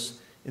toward us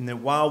in that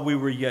while we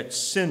were yet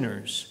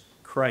sinners,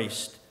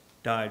 Christ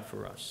died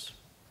for us.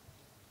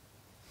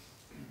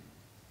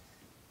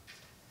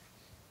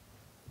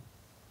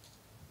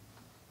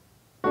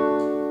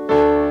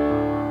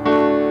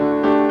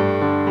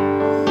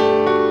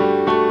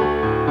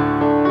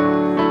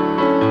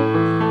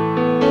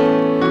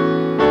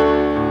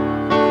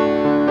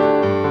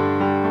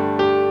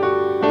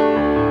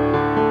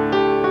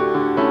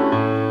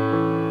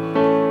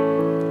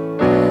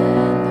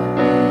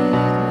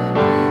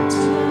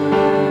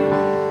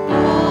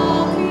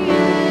 All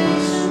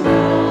creation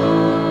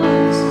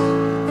knows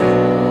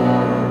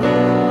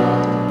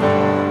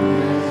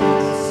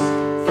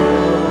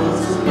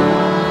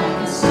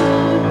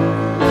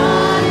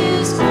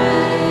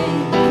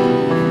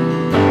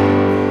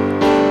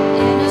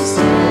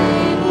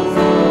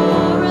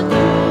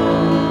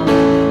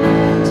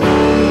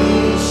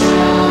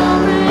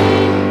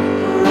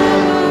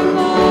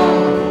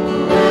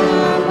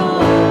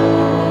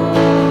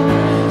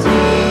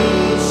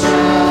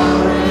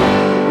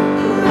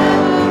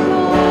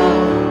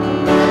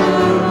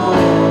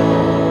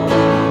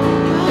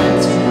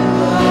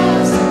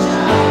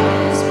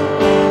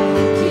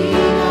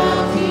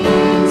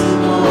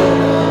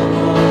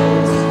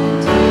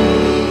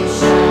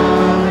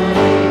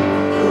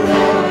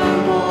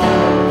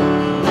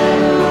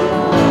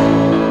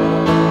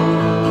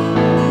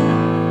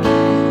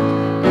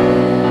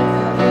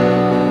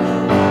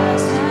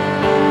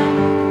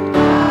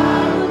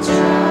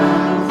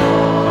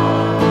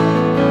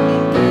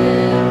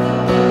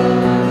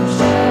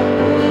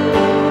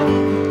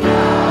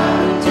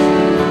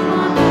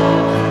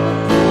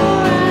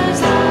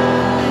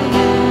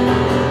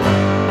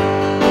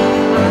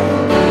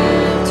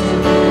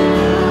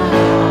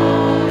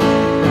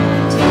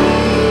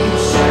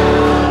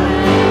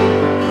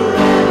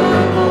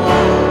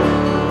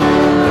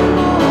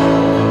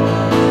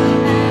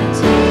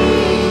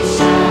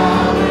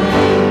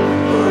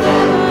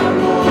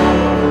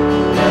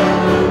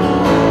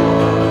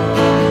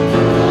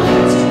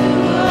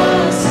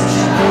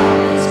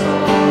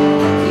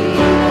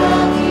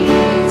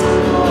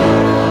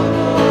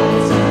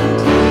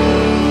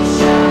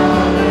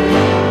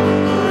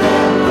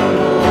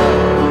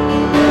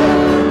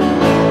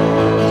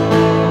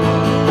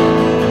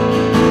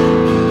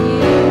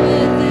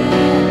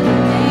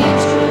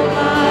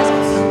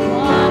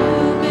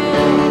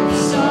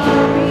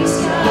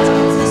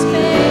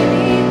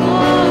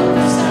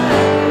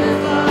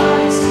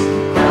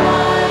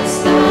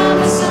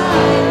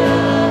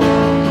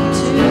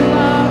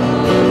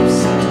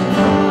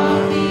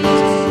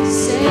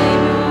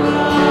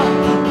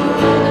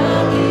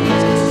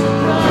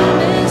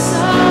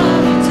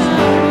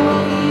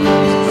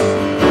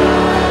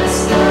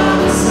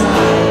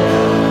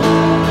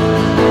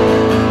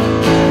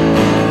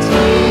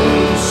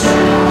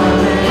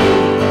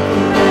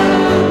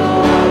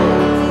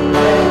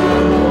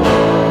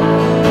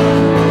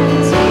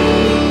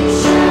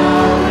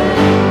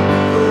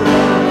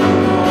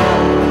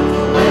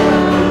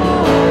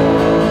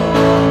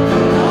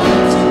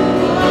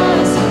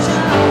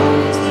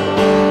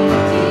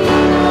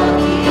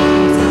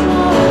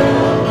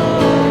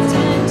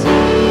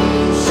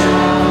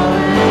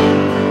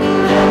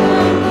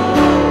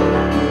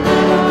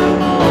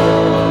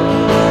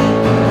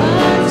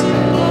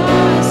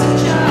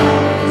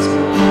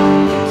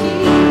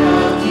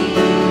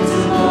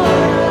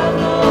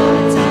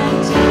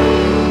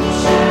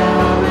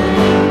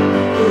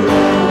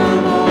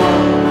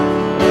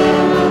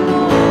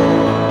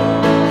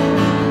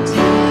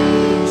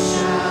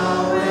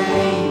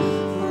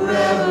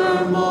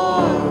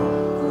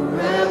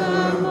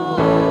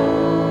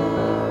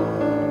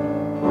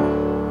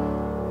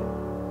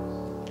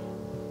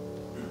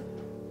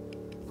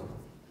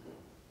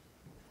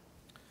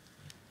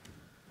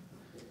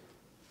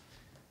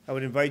I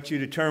would invite you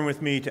to turn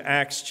with me to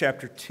Acts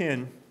chapter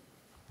 10.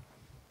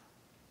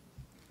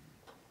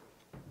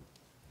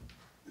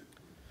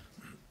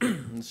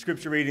 The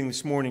scripture reading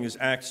this morning is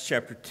Acts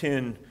chapter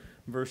 10,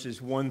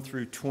 verses 1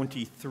 through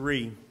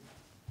 23.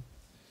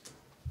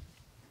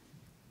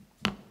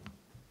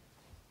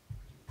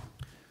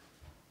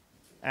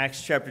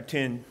 Acts chapter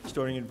 10,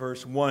 starting in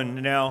verse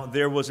 1. Now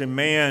there was a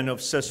man of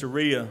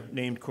Caesarea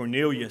named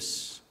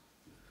Cornelius,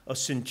 a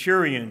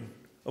centurion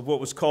of what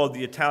was called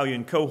the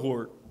Italian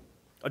cohort,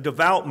 a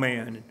devout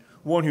man,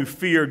 one who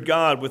feared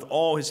God with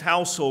all his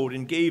household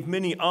and gave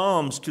many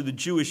alms to the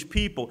Jewish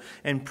people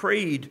and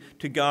prayed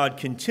to God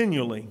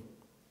continually.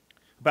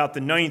 About the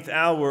 9th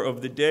hour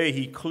of the day,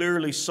 he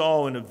clearly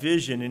saw in a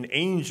vision an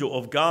angel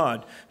of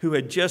God who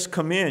had just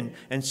come in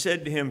and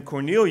said to him,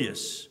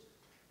 Cornelius.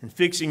 And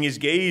fixing his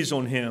gaze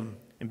on him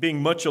and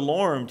being much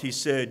alarmed, he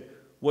said,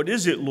 What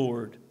is it,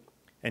 Lord?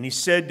 And he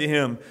said to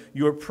him,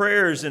 Your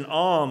prayers and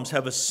alms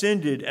have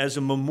ascended as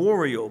a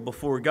memorial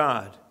before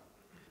God.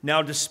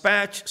 Now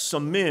dispatch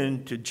some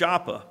men to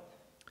Joppa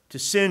to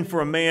send for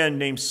a man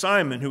named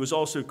Simon, who is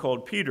also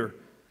called Peter.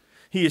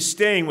 He is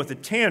staying with a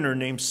tanner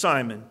named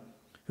Simon,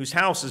 whose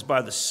house is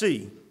by the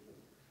sea.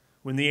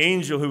 When the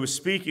angel who was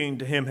speaking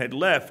to him had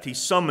left, he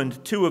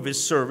summoned 2 of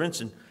his servants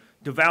and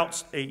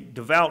a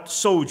devout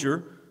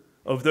soldier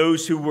of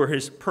those who were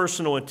his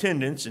personal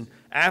attendants, and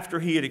after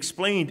he had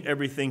explained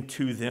everything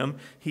to them,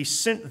 he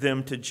sent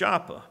them to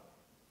Joppa.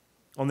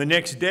 On the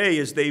next day,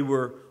 as they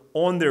were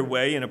on their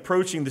way and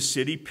approaching the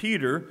city,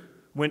 Peter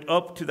went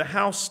up to the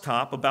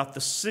housetop about the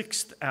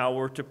 6th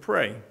hour to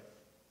pray.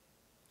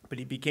 But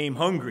he became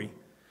hungry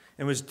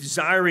and was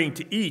desiring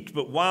to eat,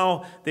 but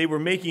while they were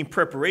making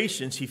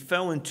preparations, he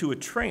fell into a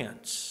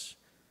trance.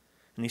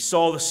 And he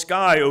saw the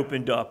sky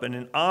opened up and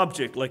an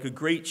object like a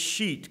great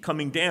sheet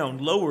coming down,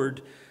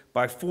 lowered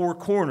by 4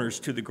 corners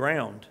to the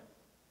ground.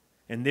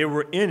 And there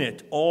were in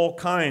it all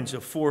kinds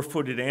of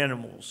 4-footed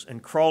animals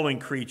and crawling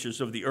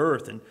creatures of the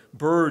earth and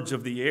birds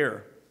of the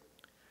air.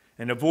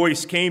 And a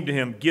voice came to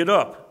him, Get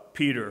up,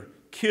 Peter,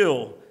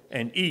 kill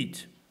and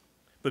eat.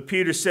 But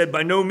Peter said,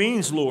 By no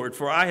means, Lord,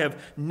 for I have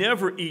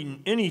never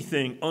eaten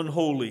anything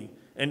unholy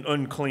and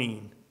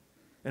unclean.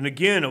 And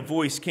again a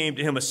voice came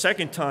to him a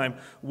second time,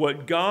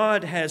 What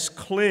God has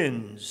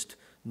cleansed,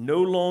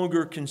 no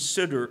longer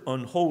consider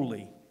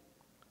unholy.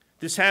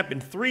 This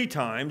happened 3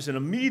 times, and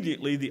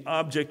immediately the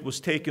object was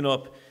taken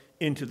up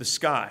into the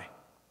sky.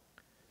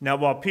 Now,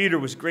 while Peter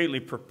was greatly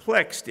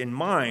perplexed in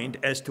mind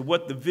as to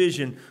what the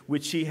vision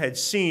which he had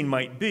seen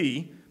might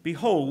be,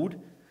 behold,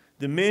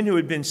 the men who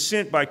had been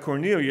sent by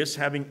Cornelius,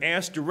 having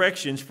asked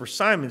directions for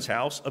Simon's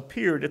house,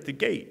 appeared at the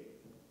gate.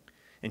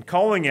 And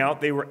calling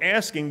out, they were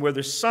asking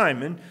whether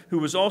Simon, who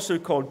was also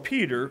called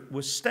Peter,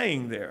 was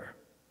staying there.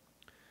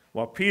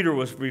 While Peter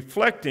was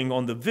reflecting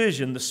on the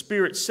vision, the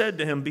Spirit said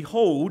to him,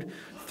 Behold,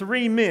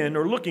 3 men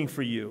are looking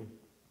for you,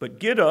 but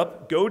get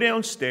up, go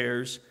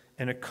downstairs,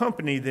 and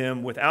accompany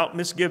them without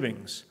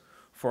misgivings,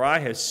 for I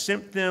have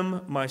sent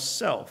them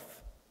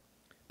myself.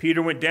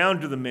 Peter went down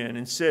to the men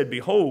and said,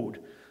 Behold,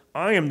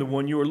 I am the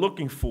one you are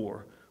looking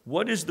for.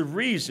 What is the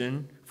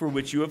reason for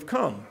which you have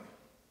come?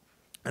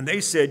 And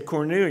they said,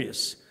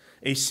 Cornelius,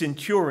 a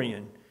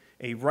centurion,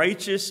 a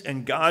righteous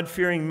and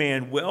God-fearing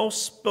man, well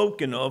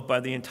spoken of by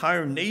the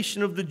entire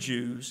nation of the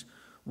Jews,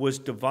 was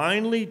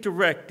divinely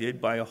directed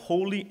by a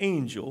holy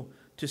angel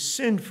to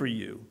send for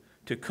you,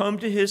 to come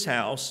to his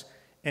house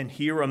and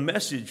hear a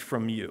message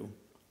from you.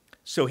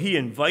 So he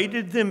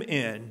invited them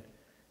in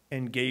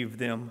and gave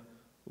them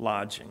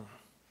lodging.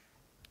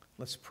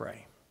 Let's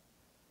pray.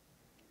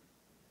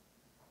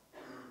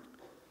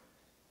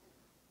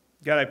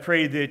 God, I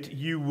pray that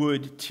you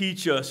would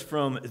teach us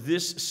from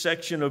this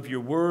section of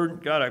your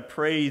word. God, I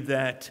pray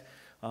that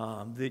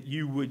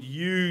you would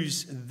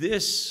use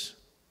this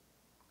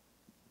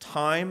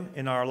time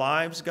in our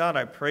lives. God,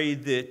 I pray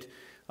that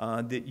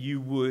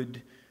you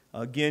would,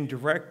 again,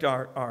 direct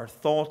our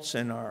thoughts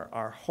and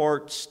our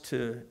hearts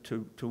to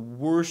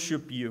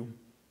worship you.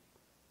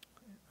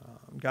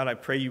 God, I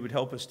pray you would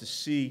help us to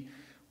see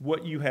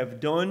what you have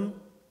done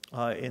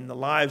in the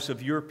lives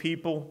of your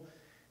people.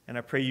 And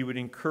I pray you would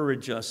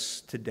encourage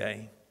us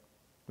today.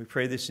 We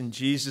pray this in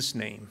Jesus'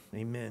 name.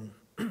 Amen.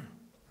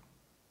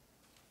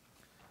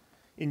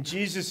 In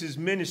Jesus'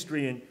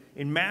 ministry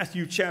in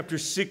Matthew chapter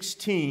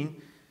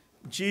 16,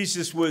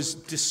 Jesus was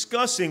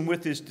discussing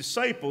with his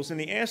disciples, and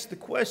he asked the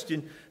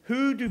question,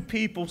 who do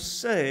people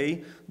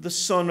say the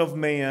Son of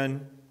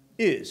Man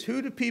is?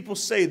 Who do people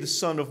say the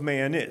Son of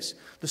Man is?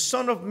 The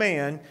Son of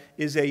Man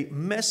is a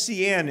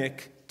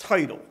messianic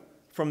title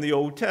from the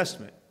Old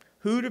Testament.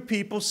 Who do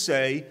people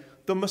say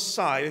the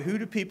Messiah, who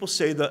do people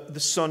say the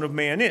Son of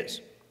Man is?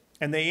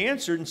 And they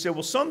answered and said,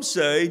 well, some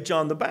say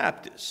John the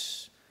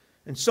Baptist,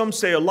 and some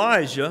say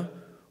Elijah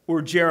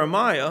or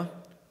Jeremiah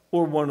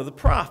or one of the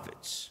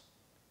prophets.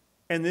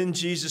 And then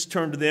Jesus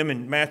turned to them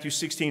in Matthew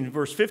 16,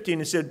 verse 15,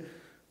 and said,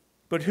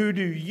 but who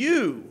do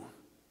you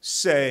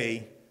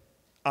say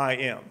I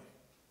am?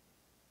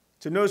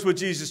 So notice what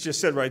Jesus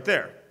just said right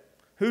there.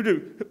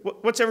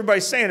 What's everybody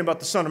saying about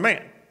the Son of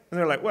Man? And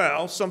they're like,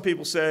 well, some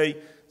people say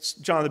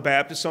John the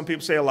Baptist, some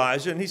people say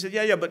Elijah. And he said,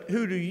 yeah, but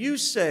who do you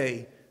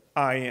say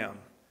I am?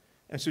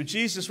 And so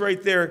Jesus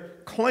right there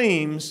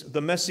claims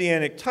the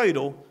messianic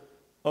title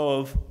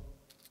of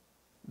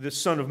the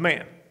Son of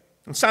Man.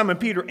 And Simon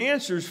Peter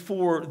answers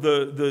for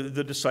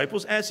the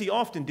disciples, as he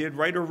often did,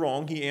 right or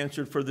wrong, he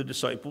answered for the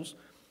disciples.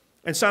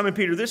 And Simon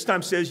Peter this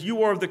time says,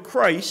 you are the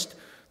Christ,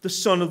 the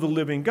Son of the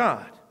living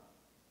God.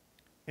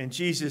 And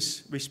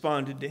Jesus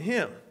responded to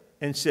him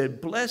and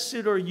said,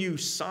 blessed are you,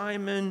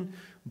 Simon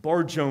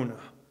Bar-Jonah,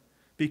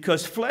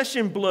 because flesh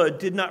and blood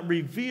did not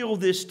reveal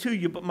this to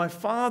you, but my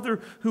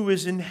Father who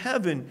is in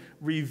heaven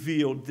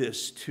revealed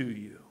this to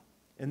you.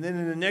 And then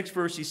in the next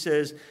verse he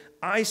says,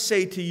 I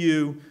say to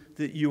you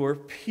that you are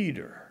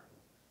Peter,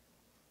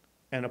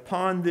 and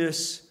upon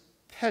this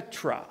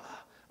Petra,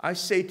 I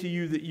say to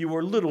you that you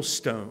are little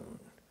stone,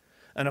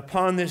 and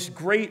upon this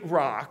great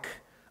rock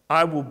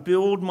I will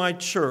build my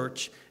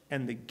church,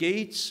 and the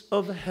gates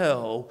of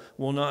hell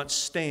will not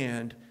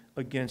stand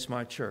against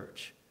my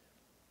church.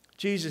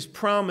 Jesus'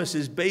 promise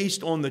is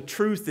based on the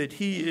truth that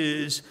he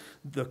is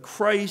the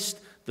Christ,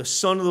 the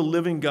Son of the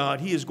living God.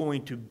 He is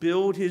going to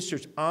build his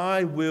church.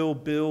 I will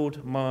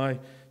build my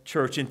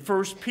church. In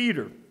 1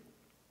 Peter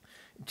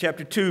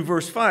chapter 2,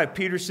 verse 5,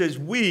 Peter says,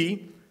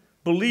 we,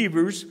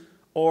 believers,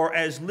 are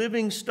as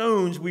living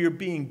stones. We are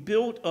being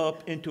built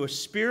up into a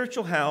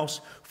spiritual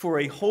house for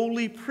a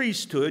holy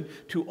priesthood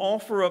to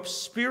offer up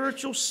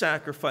spiritual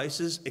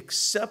sacrifices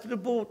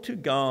acceptable to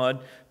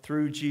God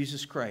through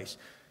Jesus Christ.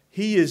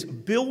 He is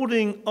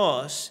building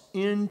us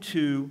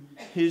into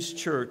his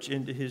church,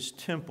 into his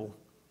temple.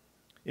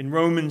 In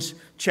Romans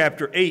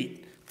chapter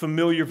 8,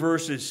 familiar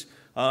verses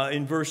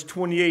in verse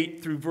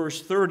 28 through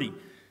verse 30,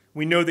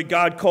 we know that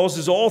God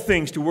causes all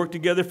things to work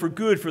together for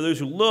good for those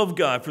who love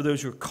God, for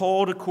those who are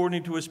called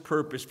according to his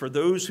purpose, for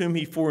those whom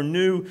he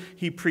foreknew,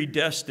 he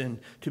predestined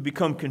to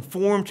become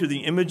conformed to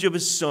the image of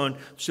his Son,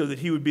 so that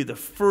he would be the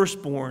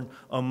firstborn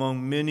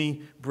among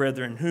many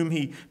brethren. Whom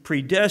he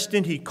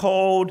predestined, he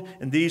called,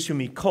 and these whom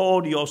he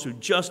called, he also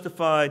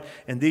justified,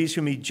 and these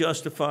whom he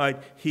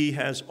justified, he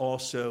has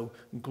also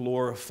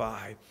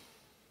glorified.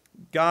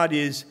 God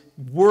is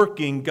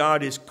working.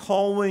 God is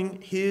calling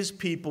his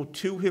people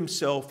to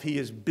himself. He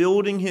is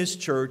building his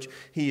church.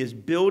 He is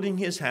building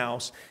his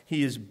house.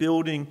 He is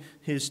building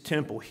his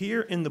temple.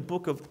 Here in the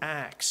book of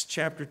Acts,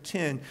 chapter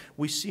 10,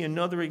 we see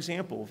another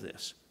example of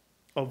this,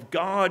 of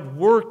God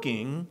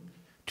working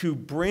to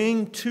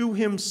bring to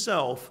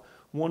himself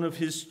one of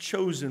his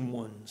chosen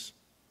ones.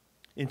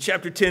 In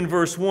chapter 10,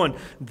 verse 1,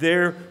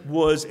 there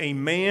was a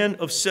man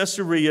of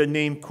Caesarea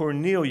named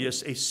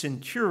Cornelius, a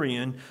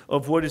centurion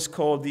of what is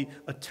called the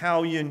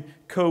Italian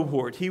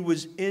cohort. He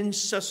was in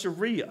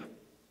Caesarea.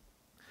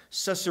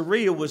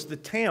 Caesarea was the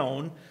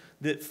town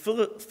that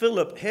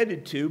Philip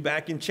headed to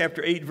back in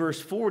chapter 8, verse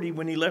 40,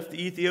 when he left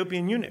the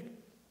Ethiopian eunuch.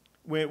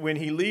 When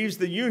he leaves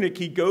the eunuch,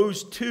 he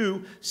goes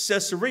to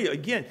Caesarea.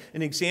 Again,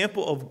 an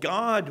example of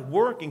God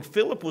working.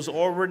 Philip was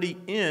already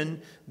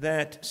in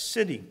that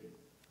city.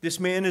 This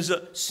man is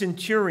a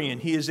centurion.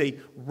 He is a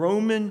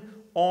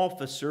Roman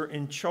officer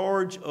in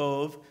charge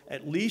of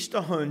at least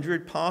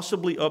 100,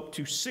 possibly up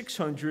to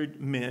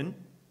 600 men.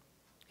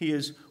 He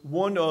is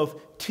one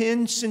of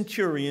 10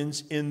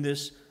 centurions in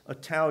this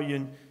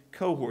Italian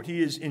cohort.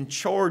 He was in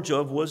charge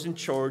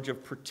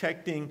of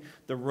protecting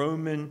the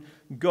Roman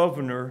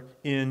governor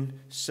in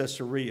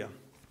Caesarea.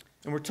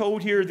 And we're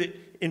told here that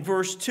in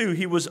verse 2,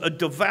 he was a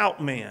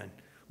devout man,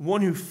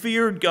 one who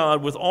feared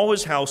God with all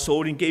his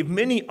household and gave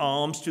many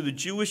alms to the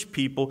Jewish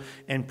people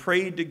and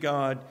prayed to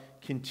God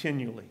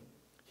continually.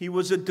 He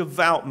was a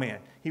devout man.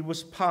 He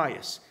was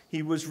pious.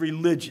 He was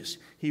religious.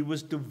 He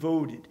was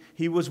devoted.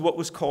 He was what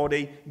was called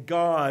a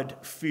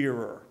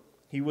God-fearer.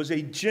 He was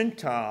a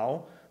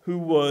Gentile who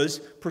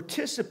was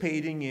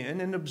participating in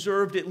and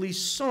observed at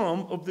least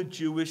some of the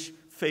Jewish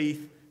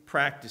faith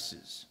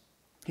practices.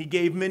 He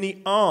gave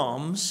many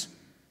alms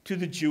to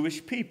the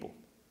Jewish people.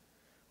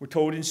 We're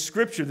told in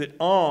Scripture that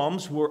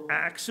alms were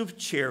acts of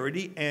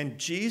charity, and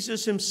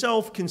Jesus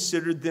himself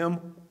considered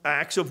them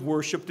acts of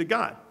worship to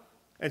God.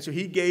 And so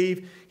he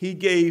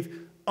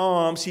gave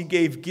alms, he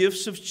gave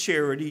gifts of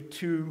charity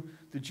to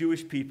the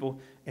Jewish people,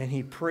 and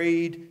he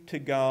prayed to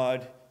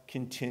God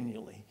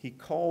continually. He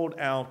called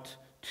out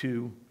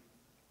to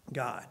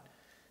God.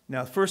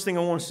 Now, the first thing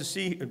I want us to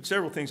see,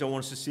 several things I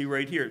want us to see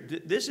right here.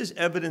 This is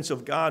evidence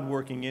of God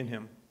working in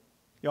him.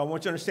 Y'all, I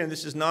want you to understand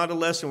this is not a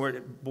lesson where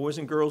boys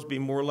and girls be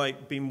more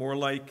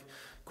like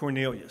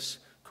Cornelius.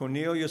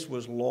 Cornelius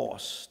was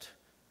lost.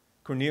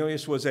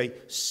 Cornelius was a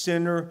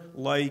sinner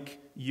like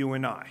you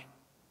and I,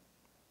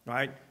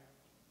 right?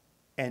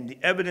 And the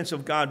evidence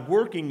of God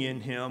working in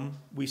him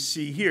we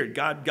see here.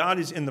 God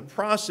is in the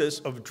process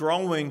of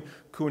drawing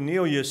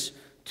Cornelius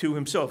to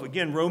himself.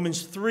 Again,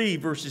 Romans 3,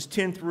 verses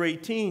 10 through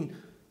 18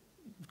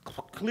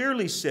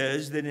 clearly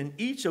says that in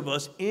each of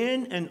us,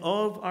 in and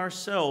of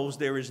ourselves,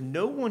 there is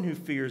no one who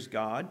fears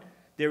God.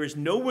 There is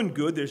no one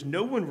good. There's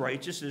no one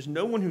righteous. There's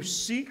no one who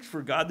seeks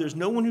for God. There's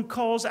no one who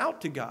calls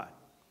out to God.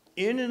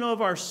 In and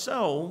of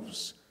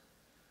ourselves,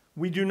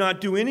 We do not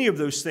do any of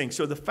those things.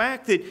 So the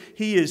fact that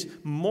he is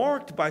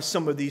marked by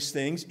some of these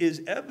things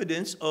is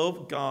evidence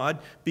of God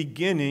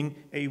beginning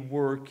a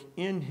work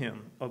in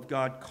him, of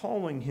God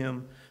calling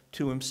him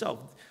to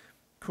himself.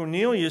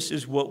 Cornelius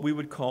is what we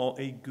would call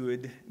a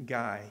good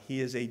guy.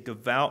 He is a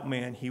devout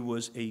man. He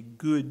was a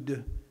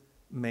good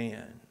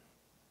man.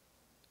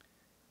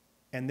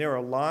 And there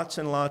are lots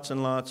and lots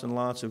and lots and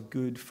lots of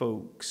good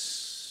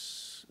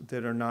folks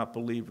that are not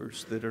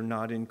believers, that are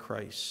not in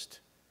Christ,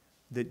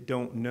 that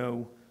don't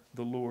know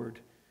the Lord.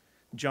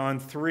 John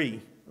 3,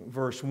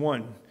 verse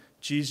 1,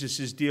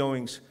 Jesus'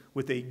 dealings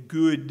with a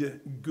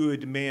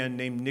good man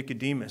named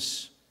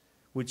Nicodemus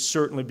would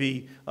certainly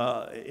be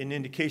an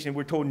indication.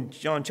 We're told in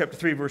John chapter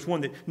 3, verse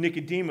 1, that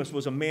Nicodemus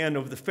was a man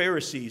of the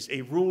Pharisees,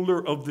 a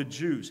ruler of the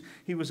Jews.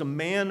 He was a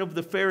man of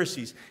the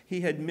Pharisees.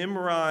 He had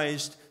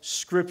memorized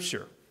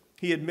Scripture.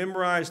 He had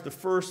memorized the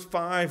first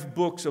 5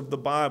 books of the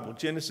Bible,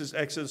 Genesis,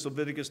 Exodus,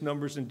 Leviticus,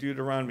 Numbers, and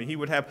Deuteronomy. He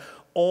would have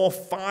all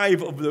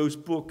 5 of those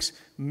books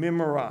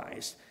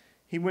memorized.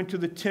 He went to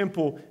the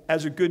temple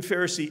as a good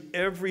Pharisee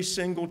every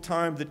single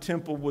time the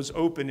temple was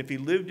open. If he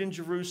lived in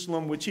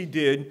Jerusalem, which he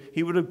did,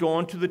 he would have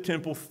gone to the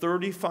temple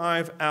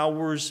 35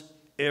 hours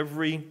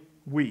every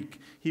week.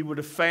 He would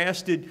have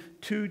fasted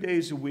 2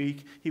 days a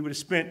week. He would have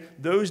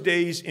spent those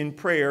days in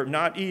prayer,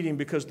 not eating,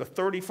 because the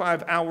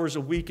 35 hours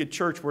a week at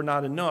church were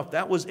not enough.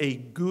 That was a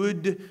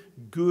good,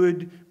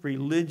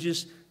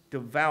 religious,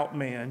 devout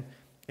man.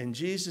 And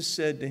Jesus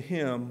said to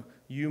him,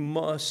 "You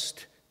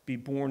must be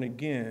born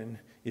again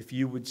if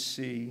you would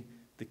see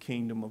the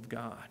kingdom of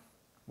God."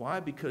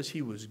 Why? Because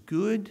he was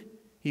good.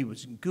 He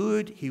was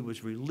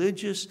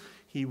religious.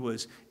 He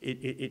was,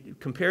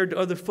 compared to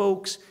other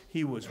folks,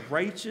 he was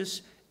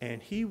righteous.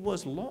 And he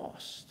was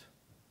lost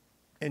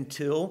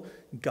until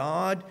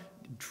God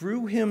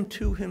drew him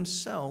to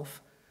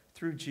himself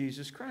through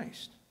Jesus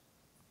Christ.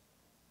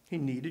 He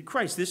needed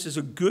Christ. This is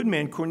a good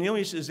man.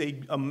 Cornelius is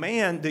a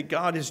man that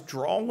God is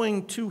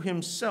drawing to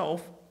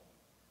himself.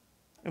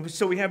 And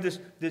so we have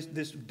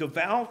this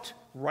devout,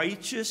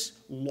 righteous,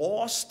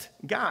 lost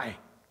guy.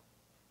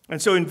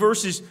 And so in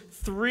verses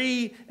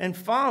 3 and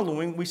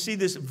following, we see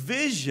this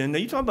vision. Now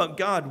you talk about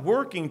God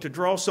working to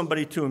draw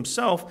somebody to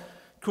himself.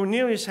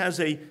 Cornelius has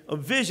a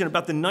vision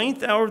about the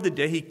 9th hour of the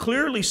day. He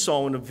clearly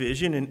saw in a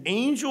vision an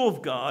angel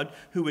of God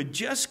who had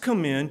just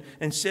come in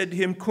and said to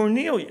him,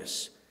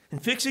 "Cornelius."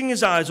 And fixing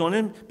his eyes on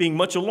him, being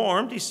much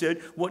alarmed, he said,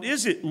 "What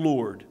is it,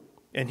 Lord?"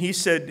 And he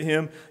said to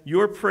him,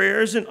 "Your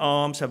prayers and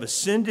alms have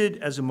ascended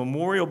as a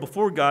memorial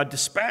before God.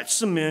 Dispatch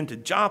some men to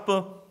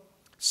Joppa.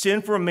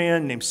 Send for a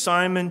man named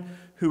Simon,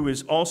 who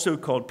is also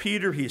called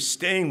Peter. He is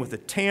staying with a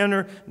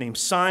tanner named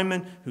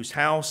Simon, whose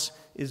house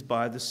is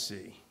by the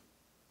sea."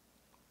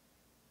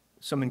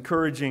 Some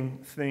encouraging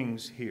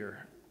things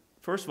here.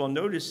 First of all,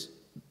 notice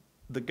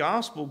the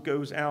gospel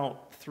goes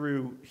out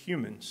through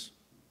humans.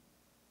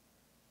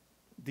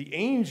 The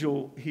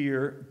angel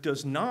here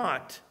does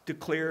not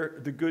declare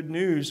the good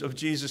news of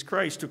Jesus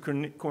Christ to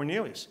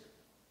Cornelius.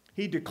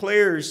 He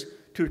declares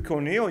to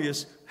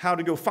Cornelius how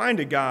to go find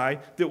a guy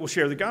that will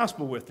share the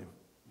gospel with him.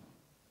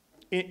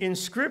 In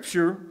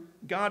Scripture,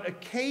 God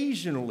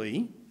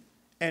occasionally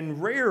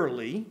and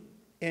rarely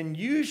and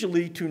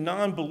usually to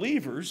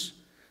non-believers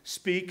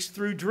speaks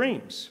through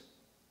dreams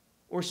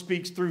or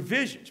speaks through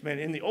visions. Man,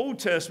 in the Old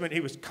Testament,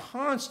 he was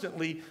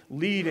constantly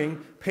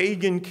leading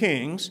pagan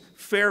kings,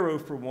 Pharaoh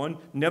for one,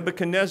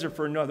 Nebuchadnezzar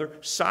for another,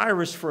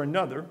 Cyrus for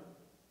another,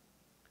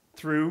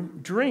 through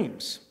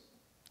dreams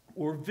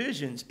or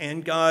visions.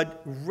 And God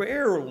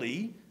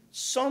rarely,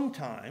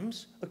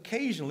 sometimes,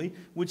 occasionally,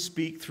 would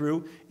speak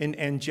through an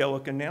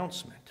angelic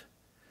announcement.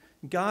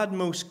 God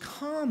most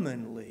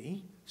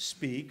commonly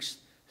speaks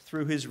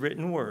through his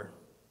written word.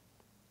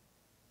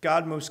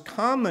 God most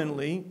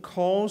commonly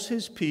calls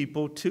his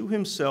people to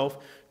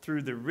himself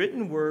through the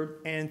written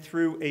word and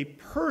through a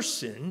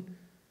person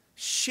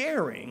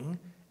sharing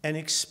and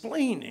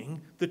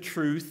explaining the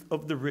truth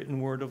of the written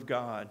word of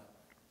God.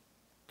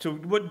 So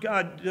what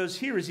God does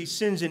here is he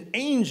sends an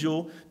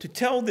angel to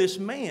tell this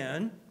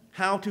man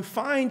how to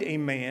find a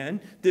man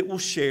that will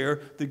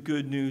share the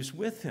good news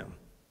with him.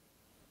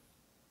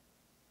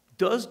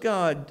 Does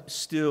God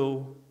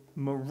still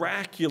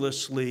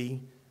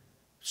miraculously,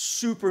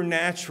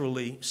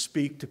 supernaturally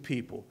speak to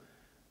people?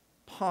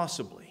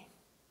 Possibly.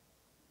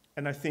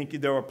 And I think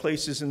there are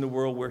places in the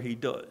world where he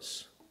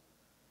does.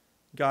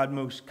 God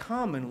most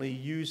commonly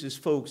uses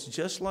folks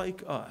just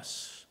like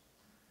us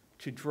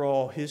to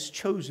draw his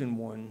chosen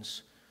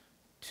ones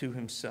to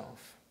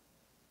himself.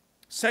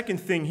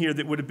 Second thing here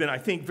that would have been, I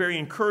think, very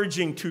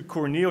encouraging to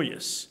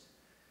Cornelius.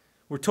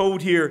 We're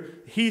told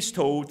here, he's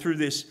told through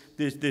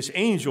this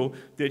angel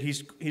that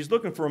he's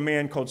looking for a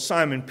man called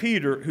Simon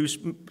Peter, who's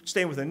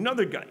staying with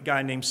another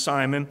guy named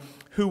Simon,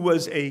 who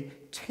was a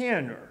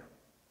tanner.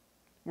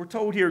 We're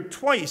told here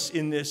twice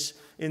in this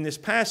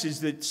passage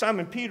that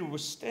Simon Peter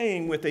was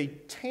staying with a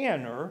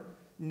tanner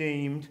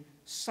named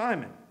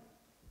Simon.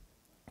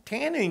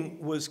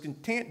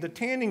 The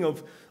tanning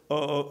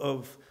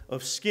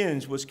of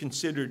skins was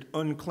considered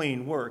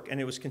unclean work,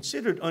 and it was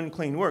considered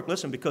unclean work,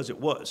 listen, because it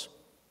was.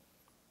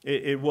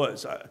 It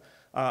was.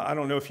 I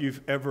don't know if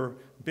you've ever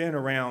been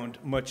around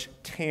much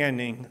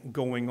tanning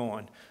going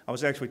on. I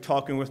was actually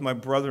talking with my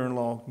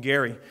brother-in-law,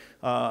 Gary,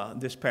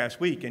 this past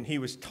week, and he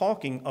was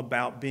talking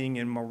about being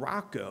in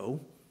Morocco.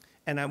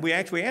 And we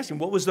actually asked him,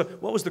 what was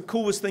the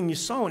coolest thing you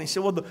saw? And he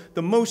said, well,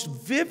 the most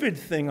vivid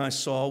thing I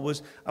saw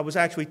was I was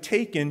actually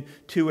taken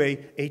to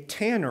a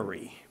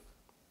tannery.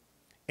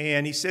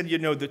 And he said,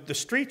 the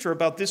streets are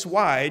about this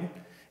wide,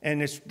 and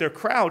they're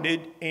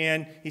crowded.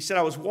 And he said,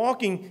 I was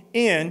walking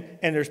in,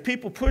 and there's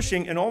people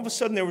pushing, and all of a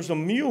sudden there was a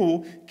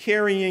mule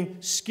carrying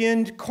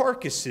skinned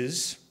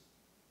carcasses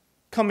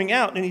coming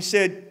out. And he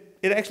said,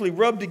 it actually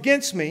rubbed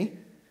against me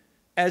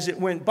as it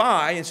went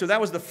by. And so that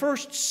was the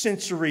first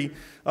sensory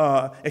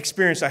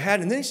experience I had.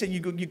 And then he said, you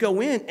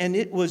go in, and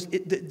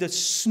the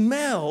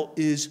smell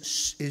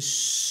is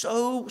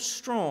so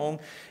strong,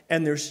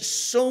 and there's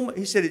so much.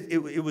 He said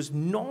it was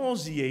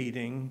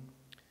nauseating.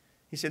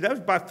 He said that was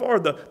by far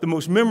the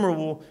most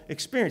memorable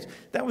experience.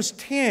 That was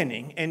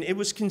tanning, and it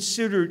was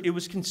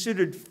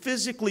considered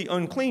physically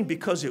unclean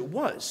because it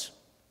was.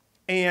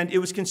 And it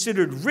was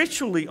considered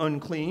ritually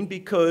unclean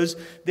because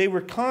they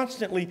were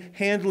constantly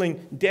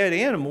handling dead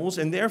animals,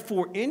 and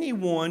therefore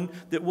anyone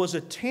that was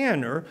a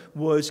tanner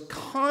was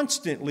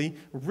constantly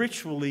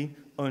ritually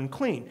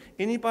unclean.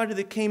 Anybody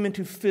that came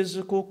into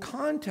physical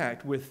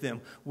contact with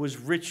them was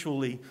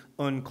ritually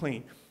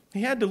unclean.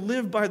 He had to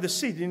live by the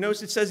sea. You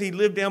notice it says he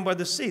lived down by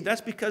the sea.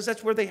 That's because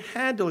that's where they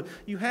had to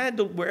live. You had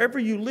to, wherever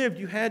you lived,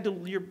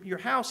 your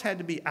house had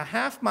to be a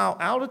half mile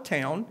out of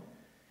town,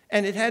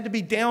 and it had to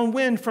be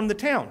downwind from the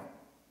town.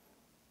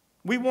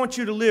 We want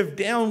you to live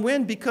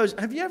downwind because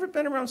have you ever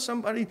been around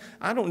somebody,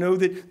 I don't know,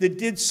 that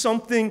did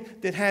something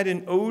that had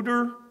an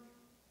odor,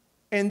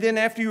 and then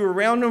after you were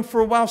around them for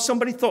a while,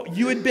 somebody thought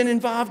you had been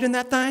involved in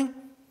that thing?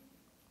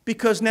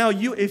 Because now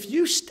if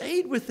you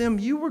stayed with them,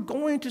 you were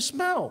going to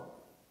smell.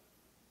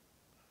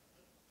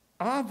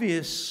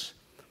 Obvious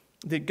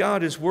that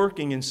God is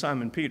working in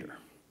Simon Peter,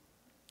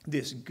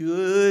 this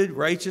good,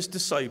 righteous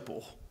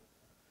disciple,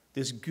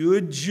 this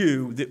good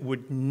Jew that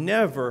would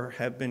never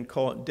have been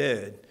caught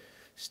dead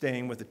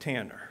staying with a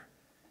tanner.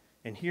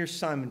 And here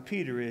Simon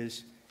Peter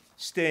is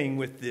staying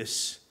with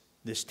this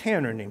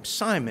tanner named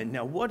Simon.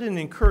 Now, what an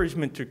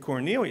encouragement to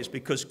Cornelius,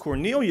 because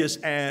Cornelius,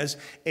 as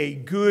a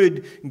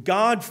good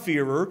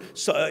God-fearer,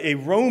 a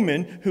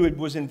Roman who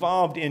was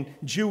involved in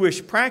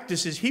Jewish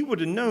practices, he would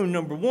have known,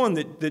 number one,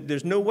 that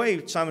there's no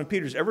way Simon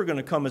Peter's ever going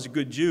to come as a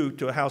good Jew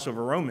to a house of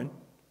a Roman,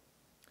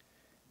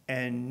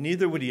 and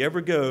neither would he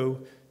ever go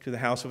to the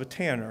house of a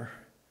tanner.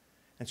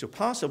 And so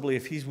possibly,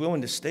 if he's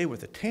willing to stay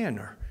with a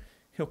tanner,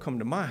 he'll come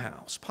to my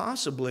house.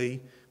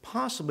 Possibly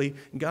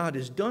God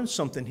has done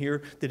something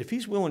here that if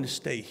he's willing to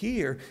stay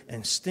here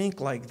and stink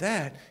like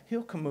that,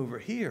 he'll come over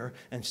here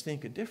and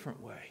stink a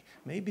different way.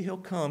 Maybe he'll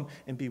come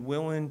and be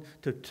willing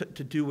to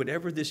do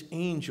whatever this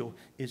angel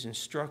is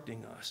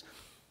instructing us.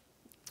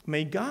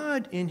 May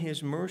God, in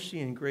his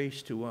mercy and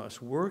grace to us,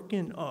 work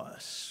in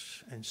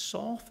us and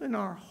soften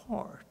our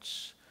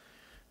hearts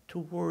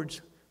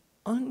towards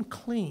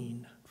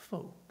unclean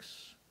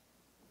folks.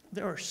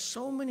 There are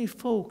so many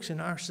folks in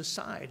our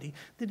society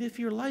that if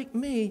you're like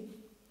me,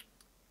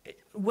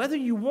 whether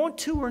you want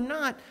to or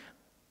not,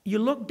 you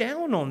look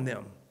down on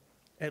them.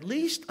 At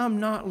least I'm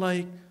not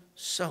like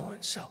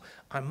so-and-so.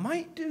 I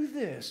might do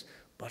this,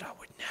 but I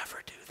would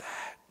never do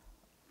that.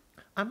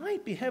 I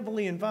might be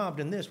heavily involved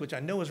in this, which I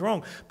know is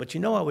wrong, but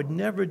I would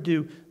never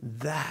do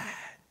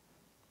that.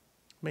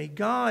 May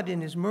God,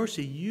 in his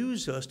mercy,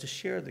 use us to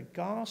share the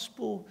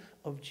gospel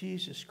of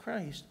Jesus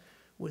Christ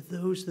with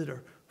those that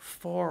are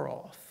far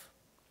off.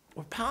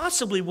 Or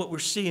possibly what we're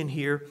seeing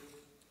here,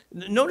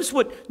 notice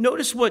what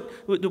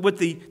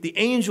the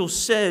angel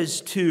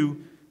says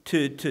to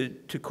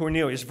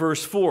Cornelius,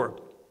 verse 4.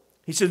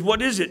 He says,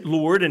 "What is it,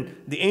 Lord?" And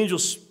the angel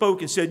spoke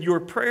and said, "Your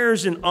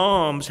prayers and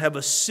alms have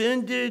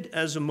ascended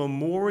as a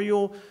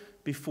memorial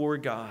before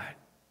God."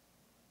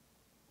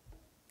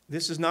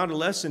 This is not a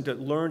lesson to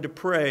learn to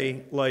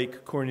pray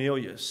like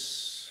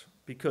Cornelius,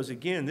 because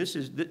again,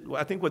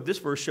 I think what this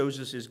verse shows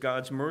us is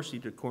God's mercy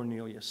to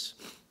Cornelius.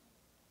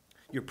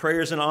 Your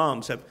prayers and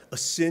alms have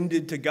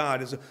ascended to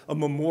God as a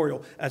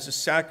memorial, as a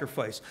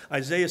sacrifice.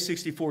 Isaiah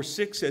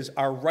 64:6 says,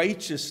 our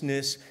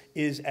righteousness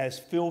is as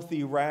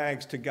filthy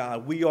rags to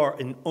God. We are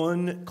an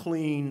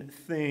unclean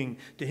thing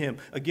to him.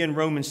 Again,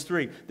 Romans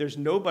 3, there's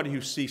nobody who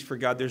seeks for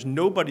God. There's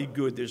nobody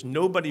good. There's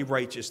nobody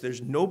righteous.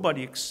 There's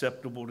nobody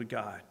acceptable to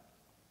God.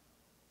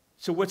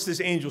 So what's this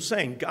angel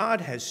saying?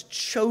 God has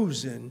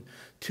chosen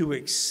to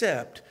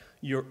accept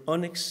your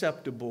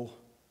unacceptable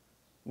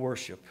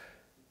worship.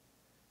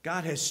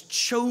 God has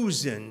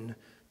chosen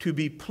to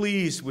be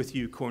pleased with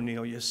you,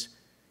 Cornelius,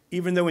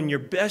 even though in your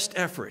best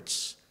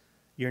efforts,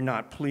 you're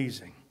not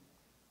pleasing.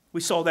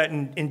 We saw that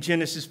in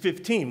Genesis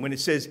 15 when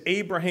it says,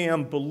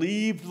 Abraham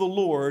believed the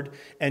Lord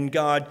and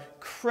God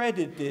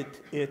credited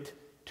it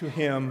to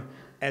him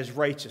as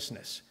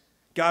righteousness.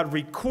 God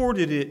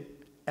recorded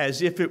it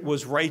as if it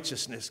was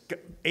righteousness.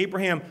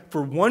 Abraham,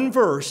 for one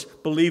verse,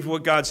 believed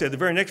what God said. The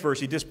very next verse,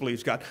 he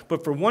disbelieves God.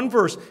 But for one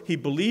verse, he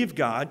believed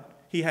God.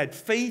 He had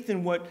faith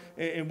in what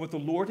the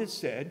Lord had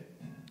said.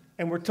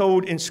 And we're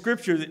told in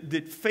Scripture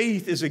that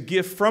faith is a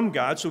gift from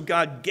God. So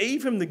God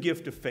gave him the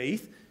gift of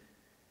faith.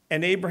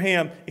 And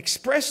Abraham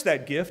expressed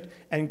that gift.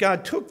 And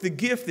God took the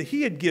gift that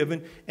he had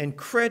given and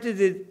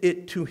credited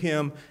it to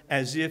him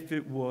as if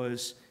it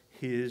was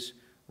his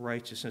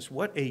righteousness.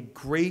 What a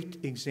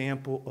great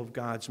example of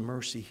God's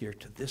mercy here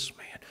to this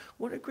man.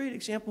 What a great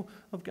example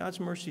of God's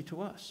mercy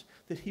to us,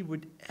 that he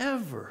would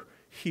ever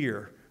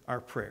hear our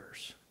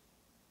prayers.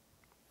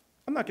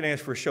 I'm not going to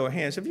ask for a show of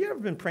hands. Have you ever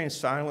been praying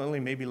silently,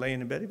 maybe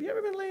laying in bed? Have you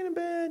ever been laying in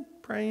bed,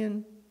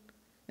 praying,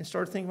 and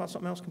started thinking about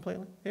something else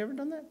completely? Have you ever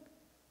done that?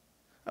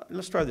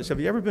 Let's try this. Have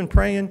you ever been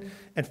praying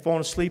and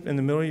fallen asleep in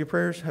the middle of your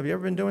prayers? Have you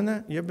ever been doing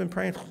that? You ever been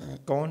praying,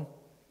 going?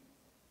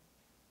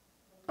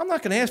 I'm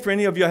not going to ask for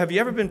any of you. Have you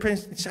ever been praying?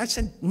 I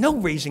said no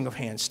raising of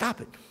hands.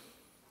 Stop it.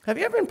 Have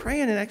you ever been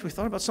praying and actually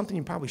thought about something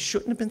you probably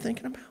shouldn't have been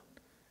thinking about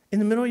in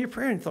the middle of your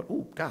prayer and thought,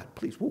 oh, God,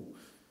 please, whoa.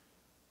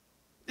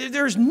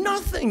 There's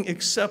nothing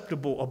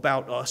acceptable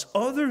about us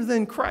other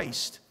than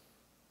Christ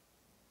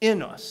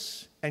in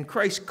us and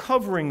Christ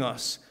covering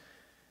us.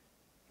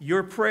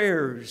 Your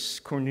prayers,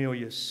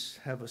 Cornelius,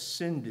 have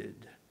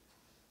ascended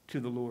to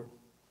the Lord.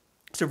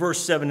 So verse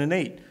 7 and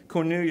 8,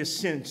 Cornelius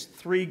sends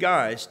 3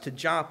 guys to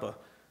Joppa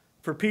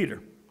for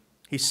Peter.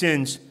 He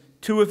sends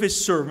 2 of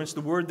his servants.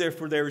 The word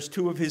therefore there is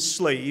 2 of his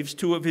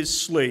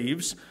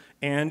slaves,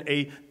 and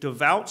a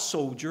devout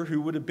soldier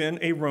who would have been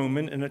a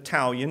Roman, an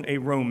Italian, a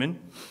Roman.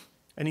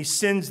 And he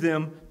sends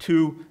them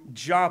to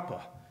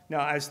Joppa.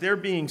 Now, as they're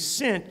being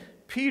sent,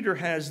 Peter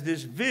has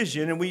this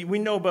vision, and we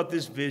know about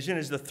this vision.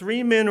 As the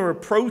 3 men are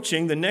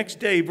approaching the next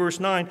day, verse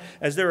 9,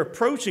 as they're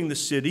approaching the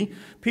city,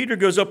 Peter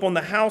goes up on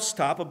the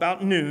housetop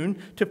about noon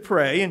to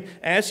pray. And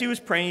as he was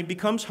praying, he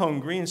becomes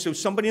hungry. And so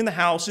somebody in the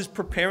house is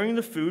preparing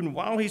the food. And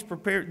while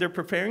they're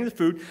preparing the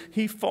food,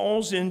 he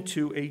falls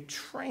into a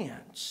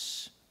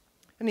trance.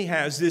 And he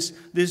has this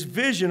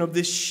vision of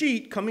this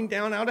sheet coming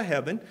down out of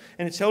heaven,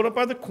 and it's held up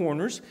by the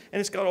corners, and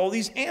it's got all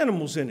these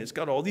animals in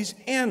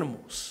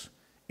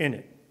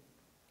it.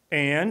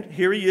 And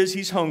here he is,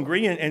 he's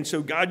hungry, and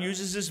so God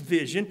uses this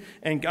vision,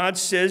 and God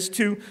says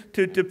to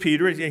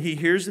Peter, he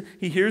hears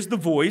the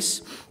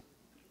voice,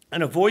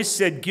 and a voice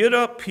said, "Get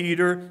up,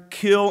 Peter,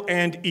 kill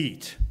and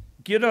eat.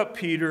 Get up,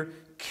 Peter,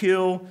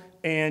 kill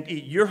and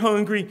eat. You're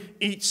hungry,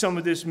 eat some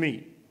of this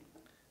meat."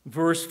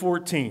 Verse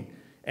 14.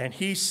 And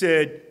he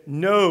said,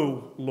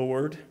 "No,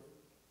 Lord."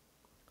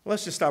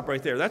 Let's just stop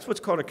right there. That's what's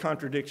called a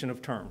contradiction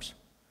of terms.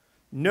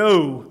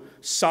 No,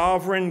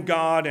 sovereign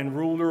God and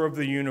ruler of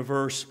the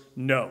universe,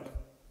 no.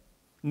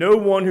 No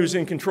one who's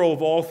in control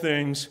of all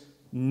things,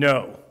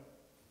 no.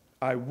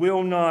 I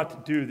will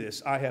not do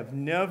this. I have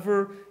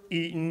never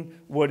eaten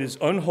what is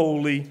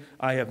unholy.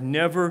 I have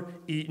never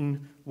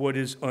eaten what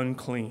is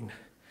unclean.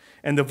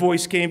 And the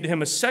voice came to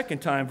him a second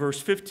time,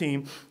 verse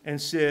 15, and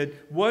said,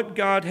 "What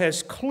God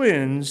has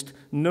cleansed,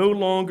 no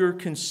longer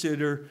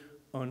consider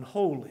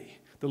unholy."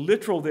 The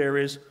literal there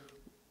is,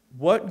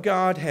 what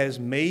God has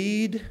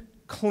made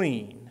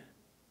clean,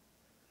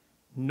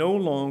 no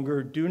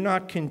longer, do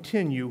not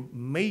continue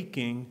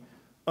making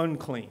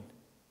unclean.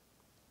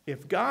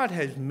 If God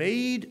has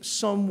made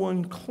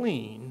someone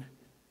clean,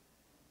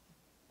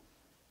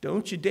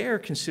 don't you dare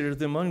consider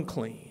them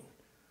unclean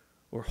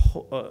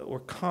or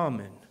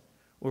common,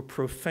 or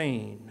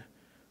profane,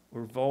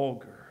 or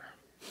vulgar.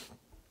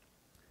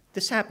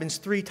 This happens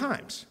 3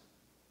 times.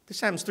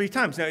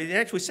 Now, it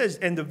actually says,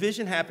 and the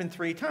vision happened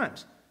 3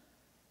 times,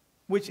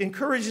 which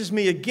encourages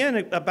me again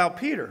about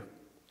Peter.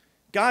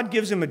 God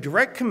gives him a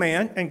direct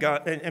command,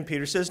 and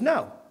Peter says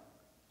no.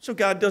 So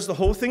God does the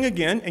whole thing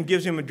again and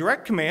gives him a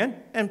direct command,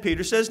 and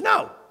Peter says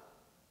no.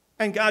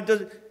 And God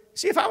does it.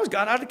 See, if I was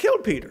God, I'd have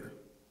killed Peter.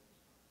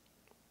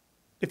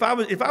 If I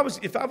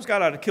was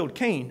God, I'd have killed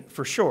Cain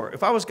for sure.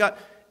 If I was God.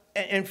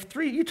 And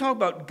 3, you talk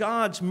about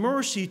God's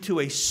mercy to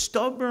a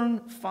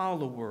stubborn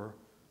follower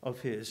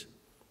of his.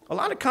 A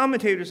lot of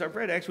commentators I've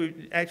read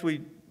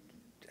actually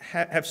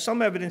have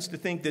some evidence to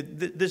think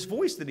that this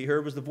voice that he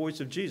heard was the voice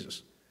of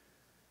Jesus.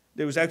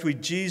 There was actually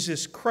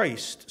Jesus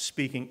Christ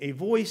speaking, a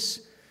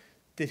voice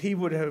that he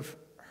would have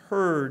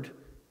heard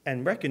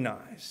and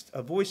recognized,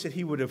 a voice that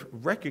he would have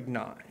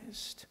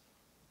recognized.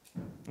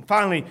 And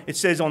finally, it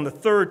says on the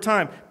 3rd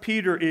time,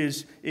 Peter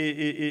is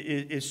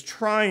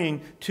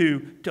trying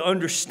to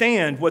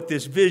understand what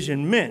this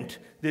vision meant.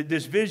 That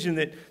this vision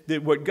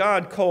that what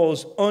God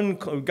calls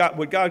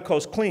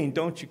clean,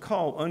 don't you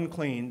call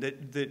unclean.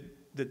 That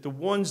the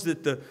ones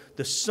that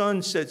the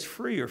Son sets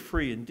free are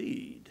free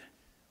indeed.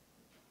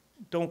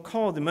 Don't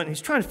call them.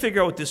 He's trying to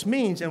figure out what this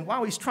means, and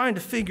while he's trying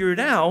to figure it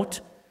out,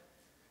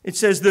 it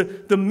says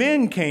the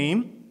men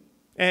came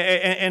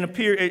and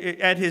appeared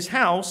at his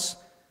house.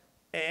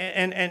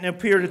 And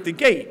appeared at the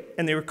gate.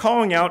 And they were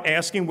calling out,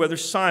 asking whether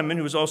Simon,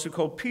 who was also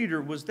called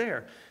Peter, was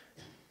there.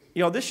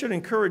 This should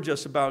encourage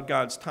us about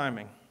God's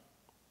timing.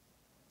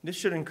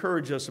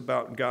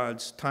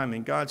 God's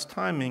timing. God's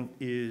timing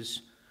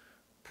is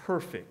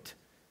perfect.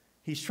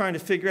 He's trying to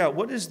figure out,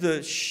 what does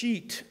the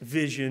sheet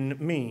vision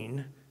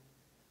mean?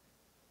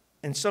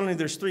 And suddenly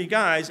there's 3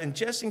 guys, and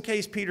just in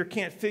case Peter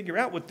can't figure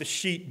out what the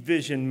sheet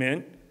vision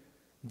meant,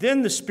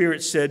 then the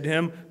Spirit said to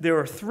him, there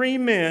are 3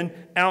 men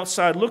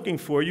outside looking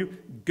for you.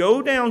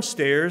 Go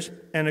downstairs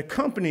and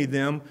accompany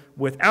them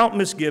without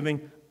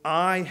misgiving.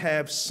 I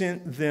have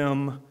sent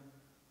them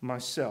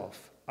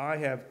myself. I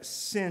have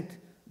sent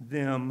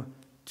them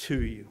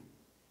to you.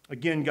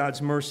 Again,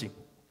 God's mercy.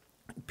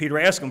 Peter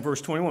asked him,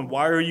 verse 21,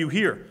 why are you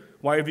here?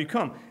 Why have you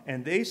come?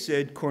 And they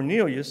said,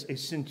 Cornelius, a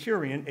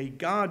centurion, a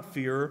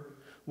God-fearer,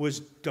 was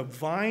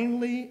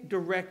divinely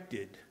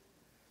directed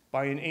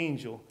by an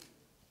angel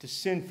to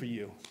send for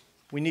you.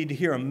 We need to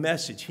hear a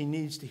message. He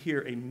needs to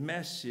hear a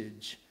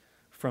message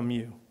from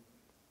you.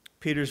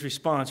 Peter's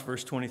response,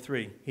 verse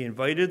 23, he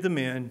invited the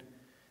men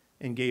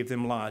and gave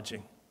them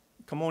lodging.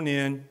 Come on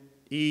in,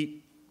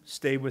 eat,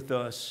 stay with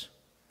us.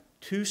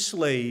 2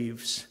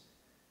 slaves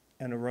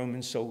and a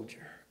Roman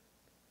soldier.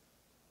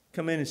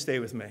 Come in and stay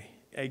with me.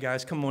 Hey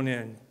guys, come on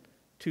in.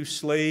 2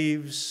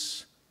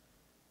 slaves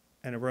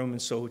and a Roman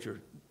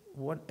soldier.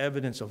 What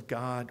evidence of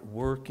God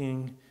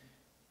working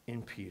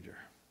in Peter.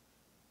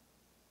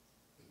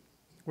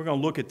 We're going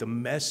to look at the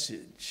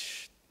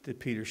message that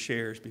Peter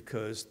shares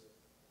because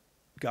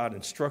God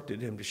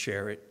instructed him to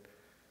share it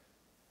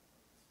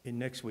in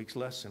next week's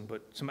lesson.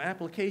 But some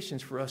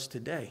applications for us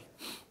today.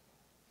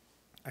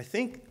 I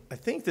think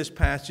this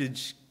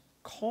passage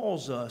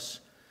calls us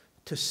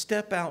to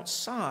step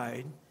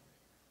outside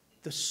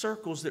the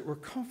circles that we're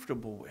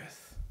comfortable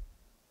with.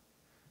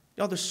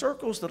 Now, the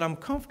circles that I'm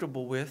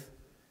comfortable with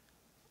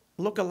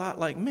look a lot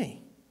like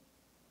me.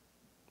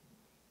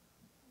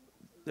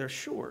 They're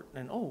short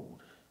and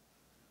old.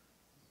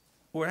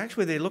 Or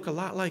actually, they look a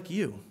lot like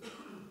you.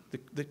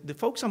 The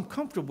folks I'm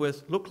comfortable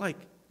with look like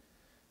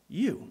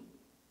you.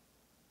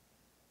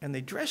 And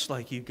they dress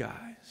like you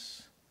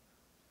guys.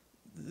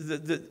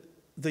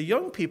 The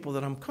young people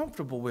that I'm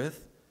comfortable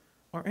with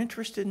are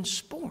interested in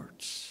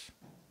sports.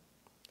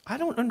 I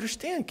don't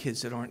understand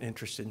kids that aren't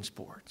interested in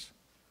sports.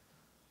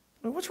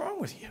 I mean, what's wrong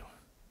with you?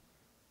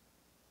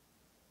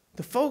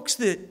 The folks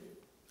that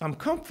I'm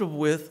comfortable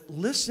with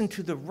listen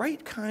to the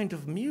right kind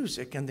of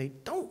music, and they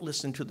don't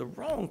listen to the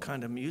wrong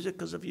kind of music,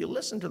 because if you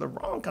listen to the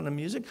wrong kind of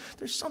music,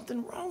 there's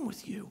something wrong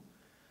with you.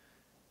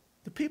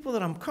 The people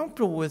that I'm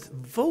comfortable with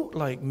vote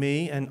like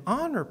me and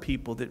honor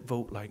people that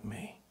vote like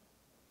me.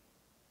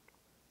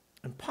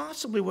 And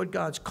possibly what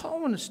God's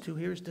calling us to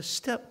here is to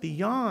step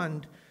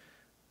beyond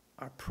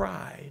our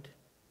pride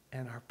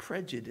and our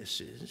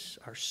prejudices,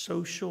 our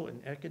social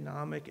and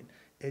economic and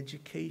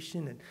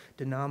education and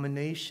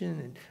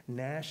denomination and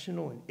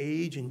national and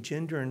age and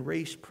gender and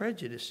race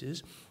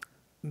prejudices.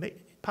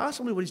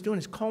 Possibly what he's doing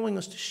is calling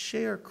us to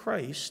share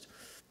Christ.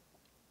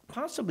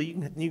 Possibly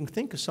you can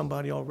think of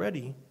somebody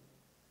already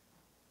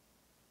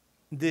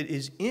that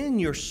is in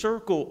your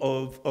circle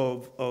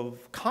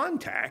of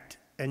contact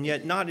and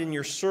yet not in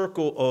your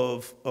circle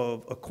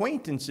of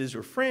acquaintances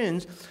or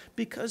friends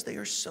because they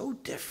are so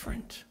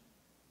different.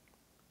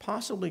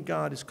 Possibly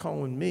God is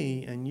calling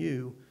me and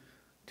you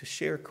to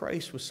share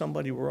Christ with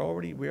somebody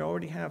we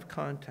already have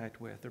contact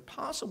with. Or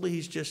possibly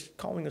he's just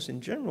calling us in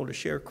general to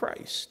share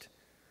Christ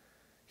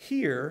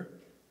here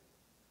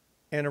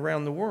and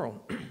around the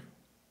world.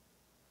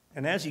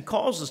 And as he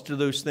calls us to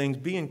those things,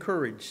 be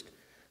encouraged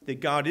that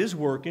God is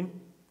working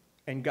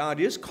and God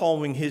is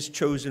calling his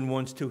chosen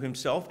ones to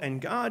himself, and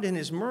God in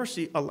his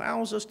mercy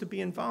allows us to be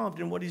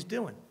involved in what he's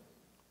doing.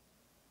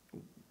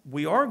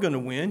 We are going to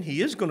win.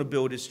 He is going to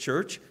build his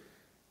church.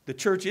 The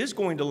church is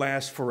going to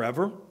last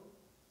forever.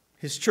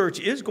 His church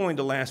is going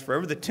to last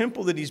forever. The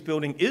temple that he's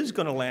building is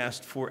going to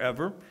last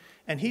forever.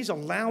 And he's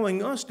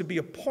allowing us to be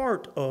a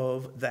part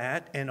of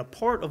that and a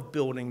part of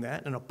building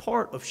that and a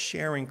part of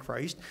sharing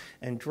Christ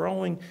and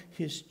drawing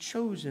his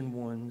chosen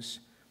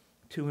ones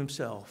to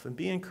himself. And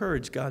be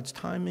encouraged, God's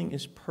timing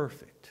is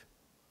perfect.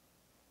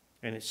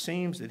 And it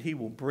seems that he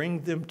will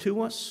bring them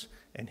to us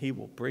and he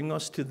will bring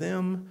us to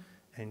them,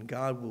 and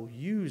God will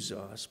use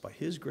us by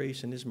his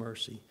grace and his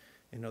mercy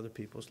in other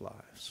people's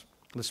lives.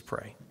 Let's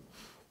pray.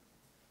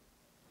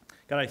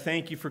 God, I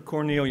thank you for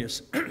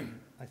Cornelius.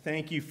 I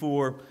thank you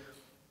for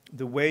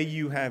the way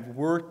you have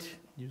worked,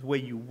 the way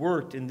you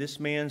worked in this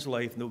man's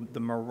life, the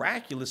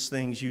miraculous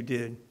things you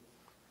did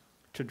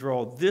to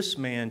draw this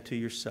man to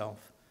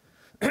yourself.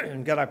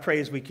 And God, I pray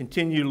as we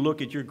continue to look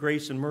at your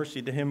grace and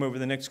mercy to him over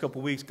the next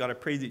couple of weeks, God, I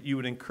pray that you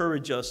would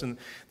encourage us and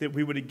that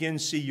we would again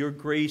see your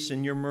grace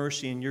and your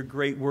mercy and your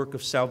great work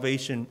of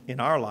salvation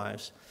in our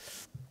lives.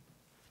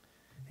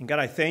 And God,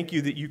 I thank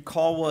you that you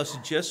call us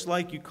just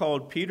like you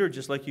called Peter,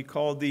 just like you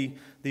called the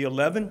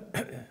 11,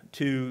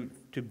 to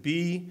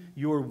be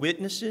your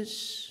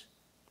witnesses,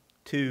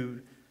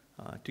 to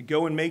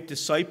go and make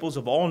disciples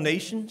of all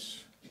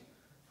nations.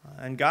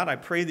 And God, I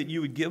pray that you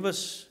would give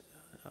us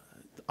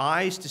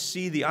eyes to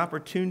see the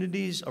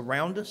opportunities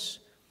around us.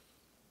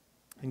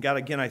 And God,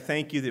 again, I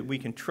thank you that we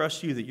can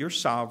trust you, that you're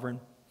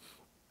sovereign,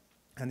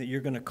 and that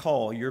you're going to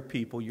call your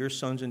people, your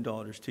sons and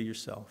daughters, to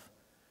yourself.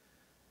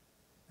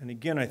 And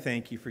again, I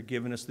thank you for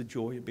giving us the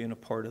joy of being a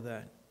part of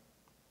that.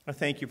 I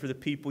thank you for the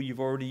people you've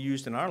already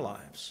used in our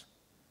lives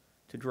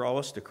to draw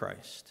us to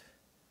Christ.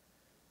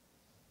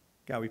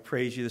 God, we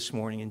praise you this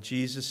morning. In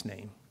Jesus'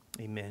 name,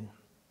 amen.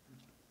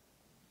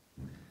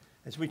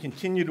 As we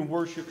continue to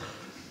worship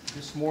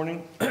this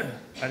morning,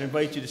 I'd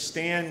invite you to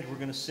stand. We're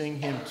going to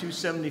sing hymn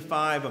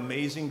 275,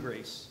 Amazing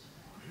Grace.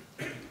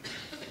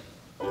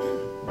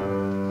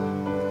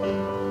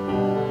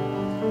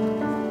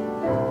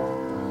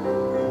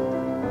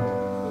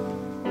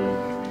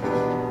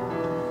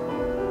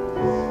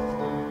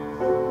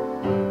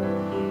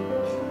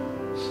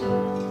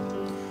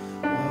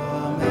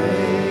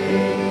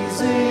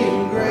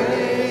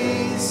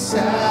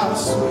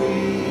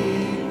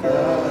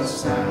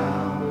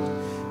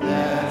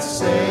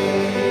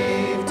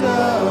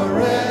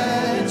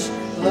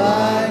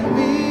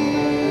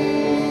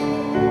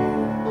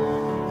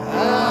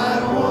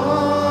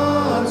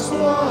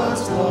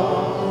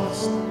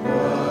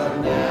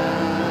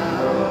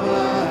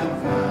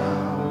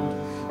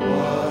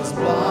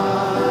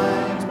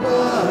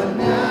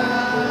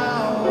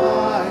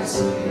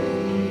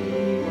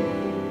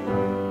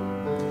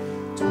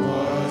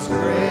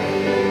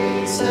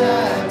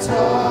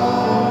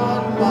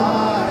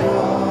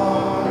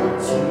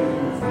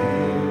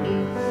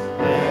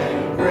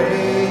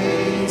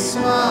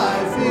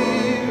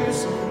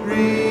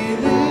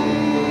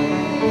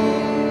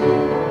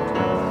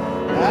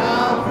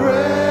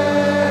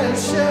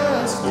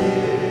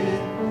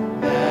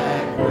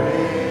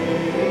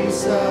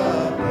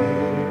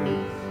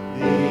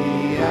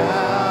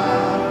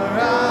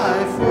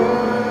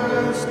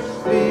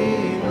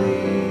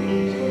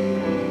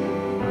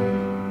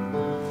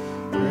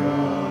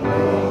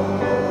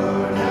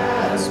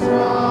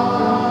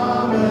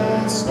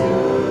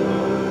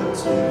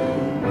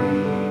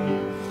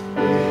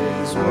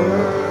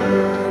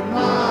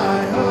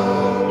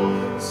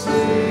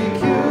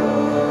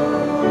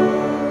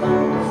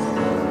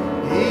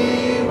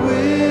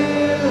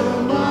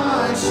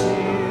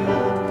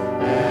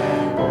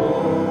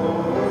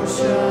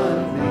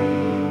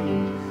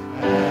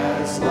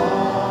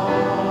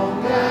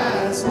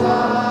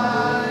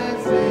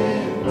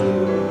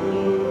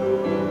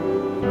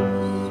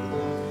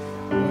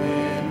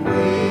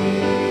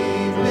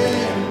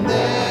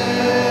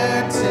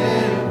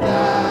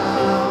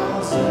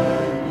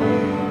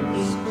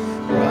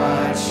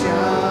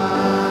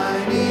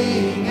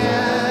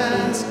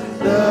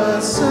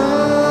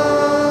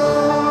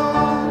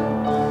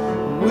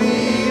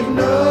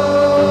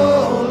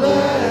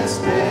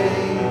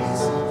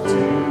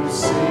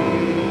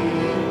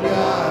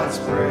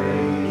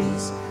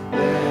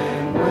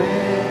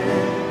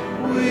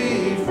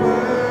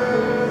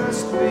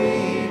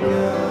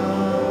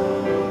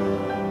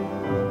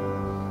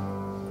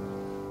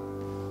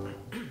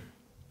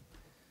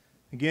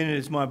 Again, it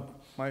is my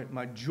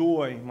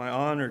joy, my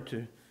honor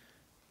to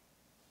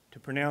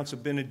pronounce a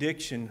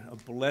benediction, a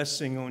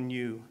blessing on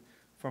you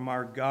from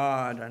our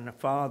God and the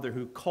Father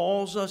who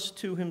calls us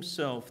to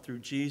himself through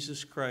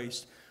Jesus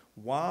Christ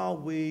while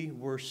we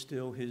were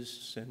still his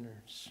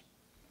sinners.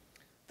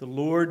 The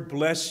Lord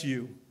bless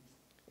you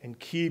and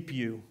keep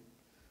you.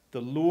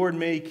 The Lord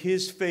make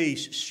his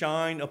face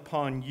shine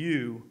upon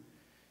you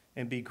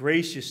and be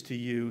gracious to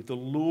you. The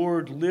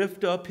Lord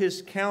lift up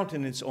his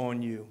countenance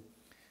on you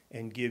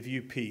and give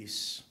you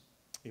peace.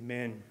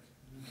 Amen.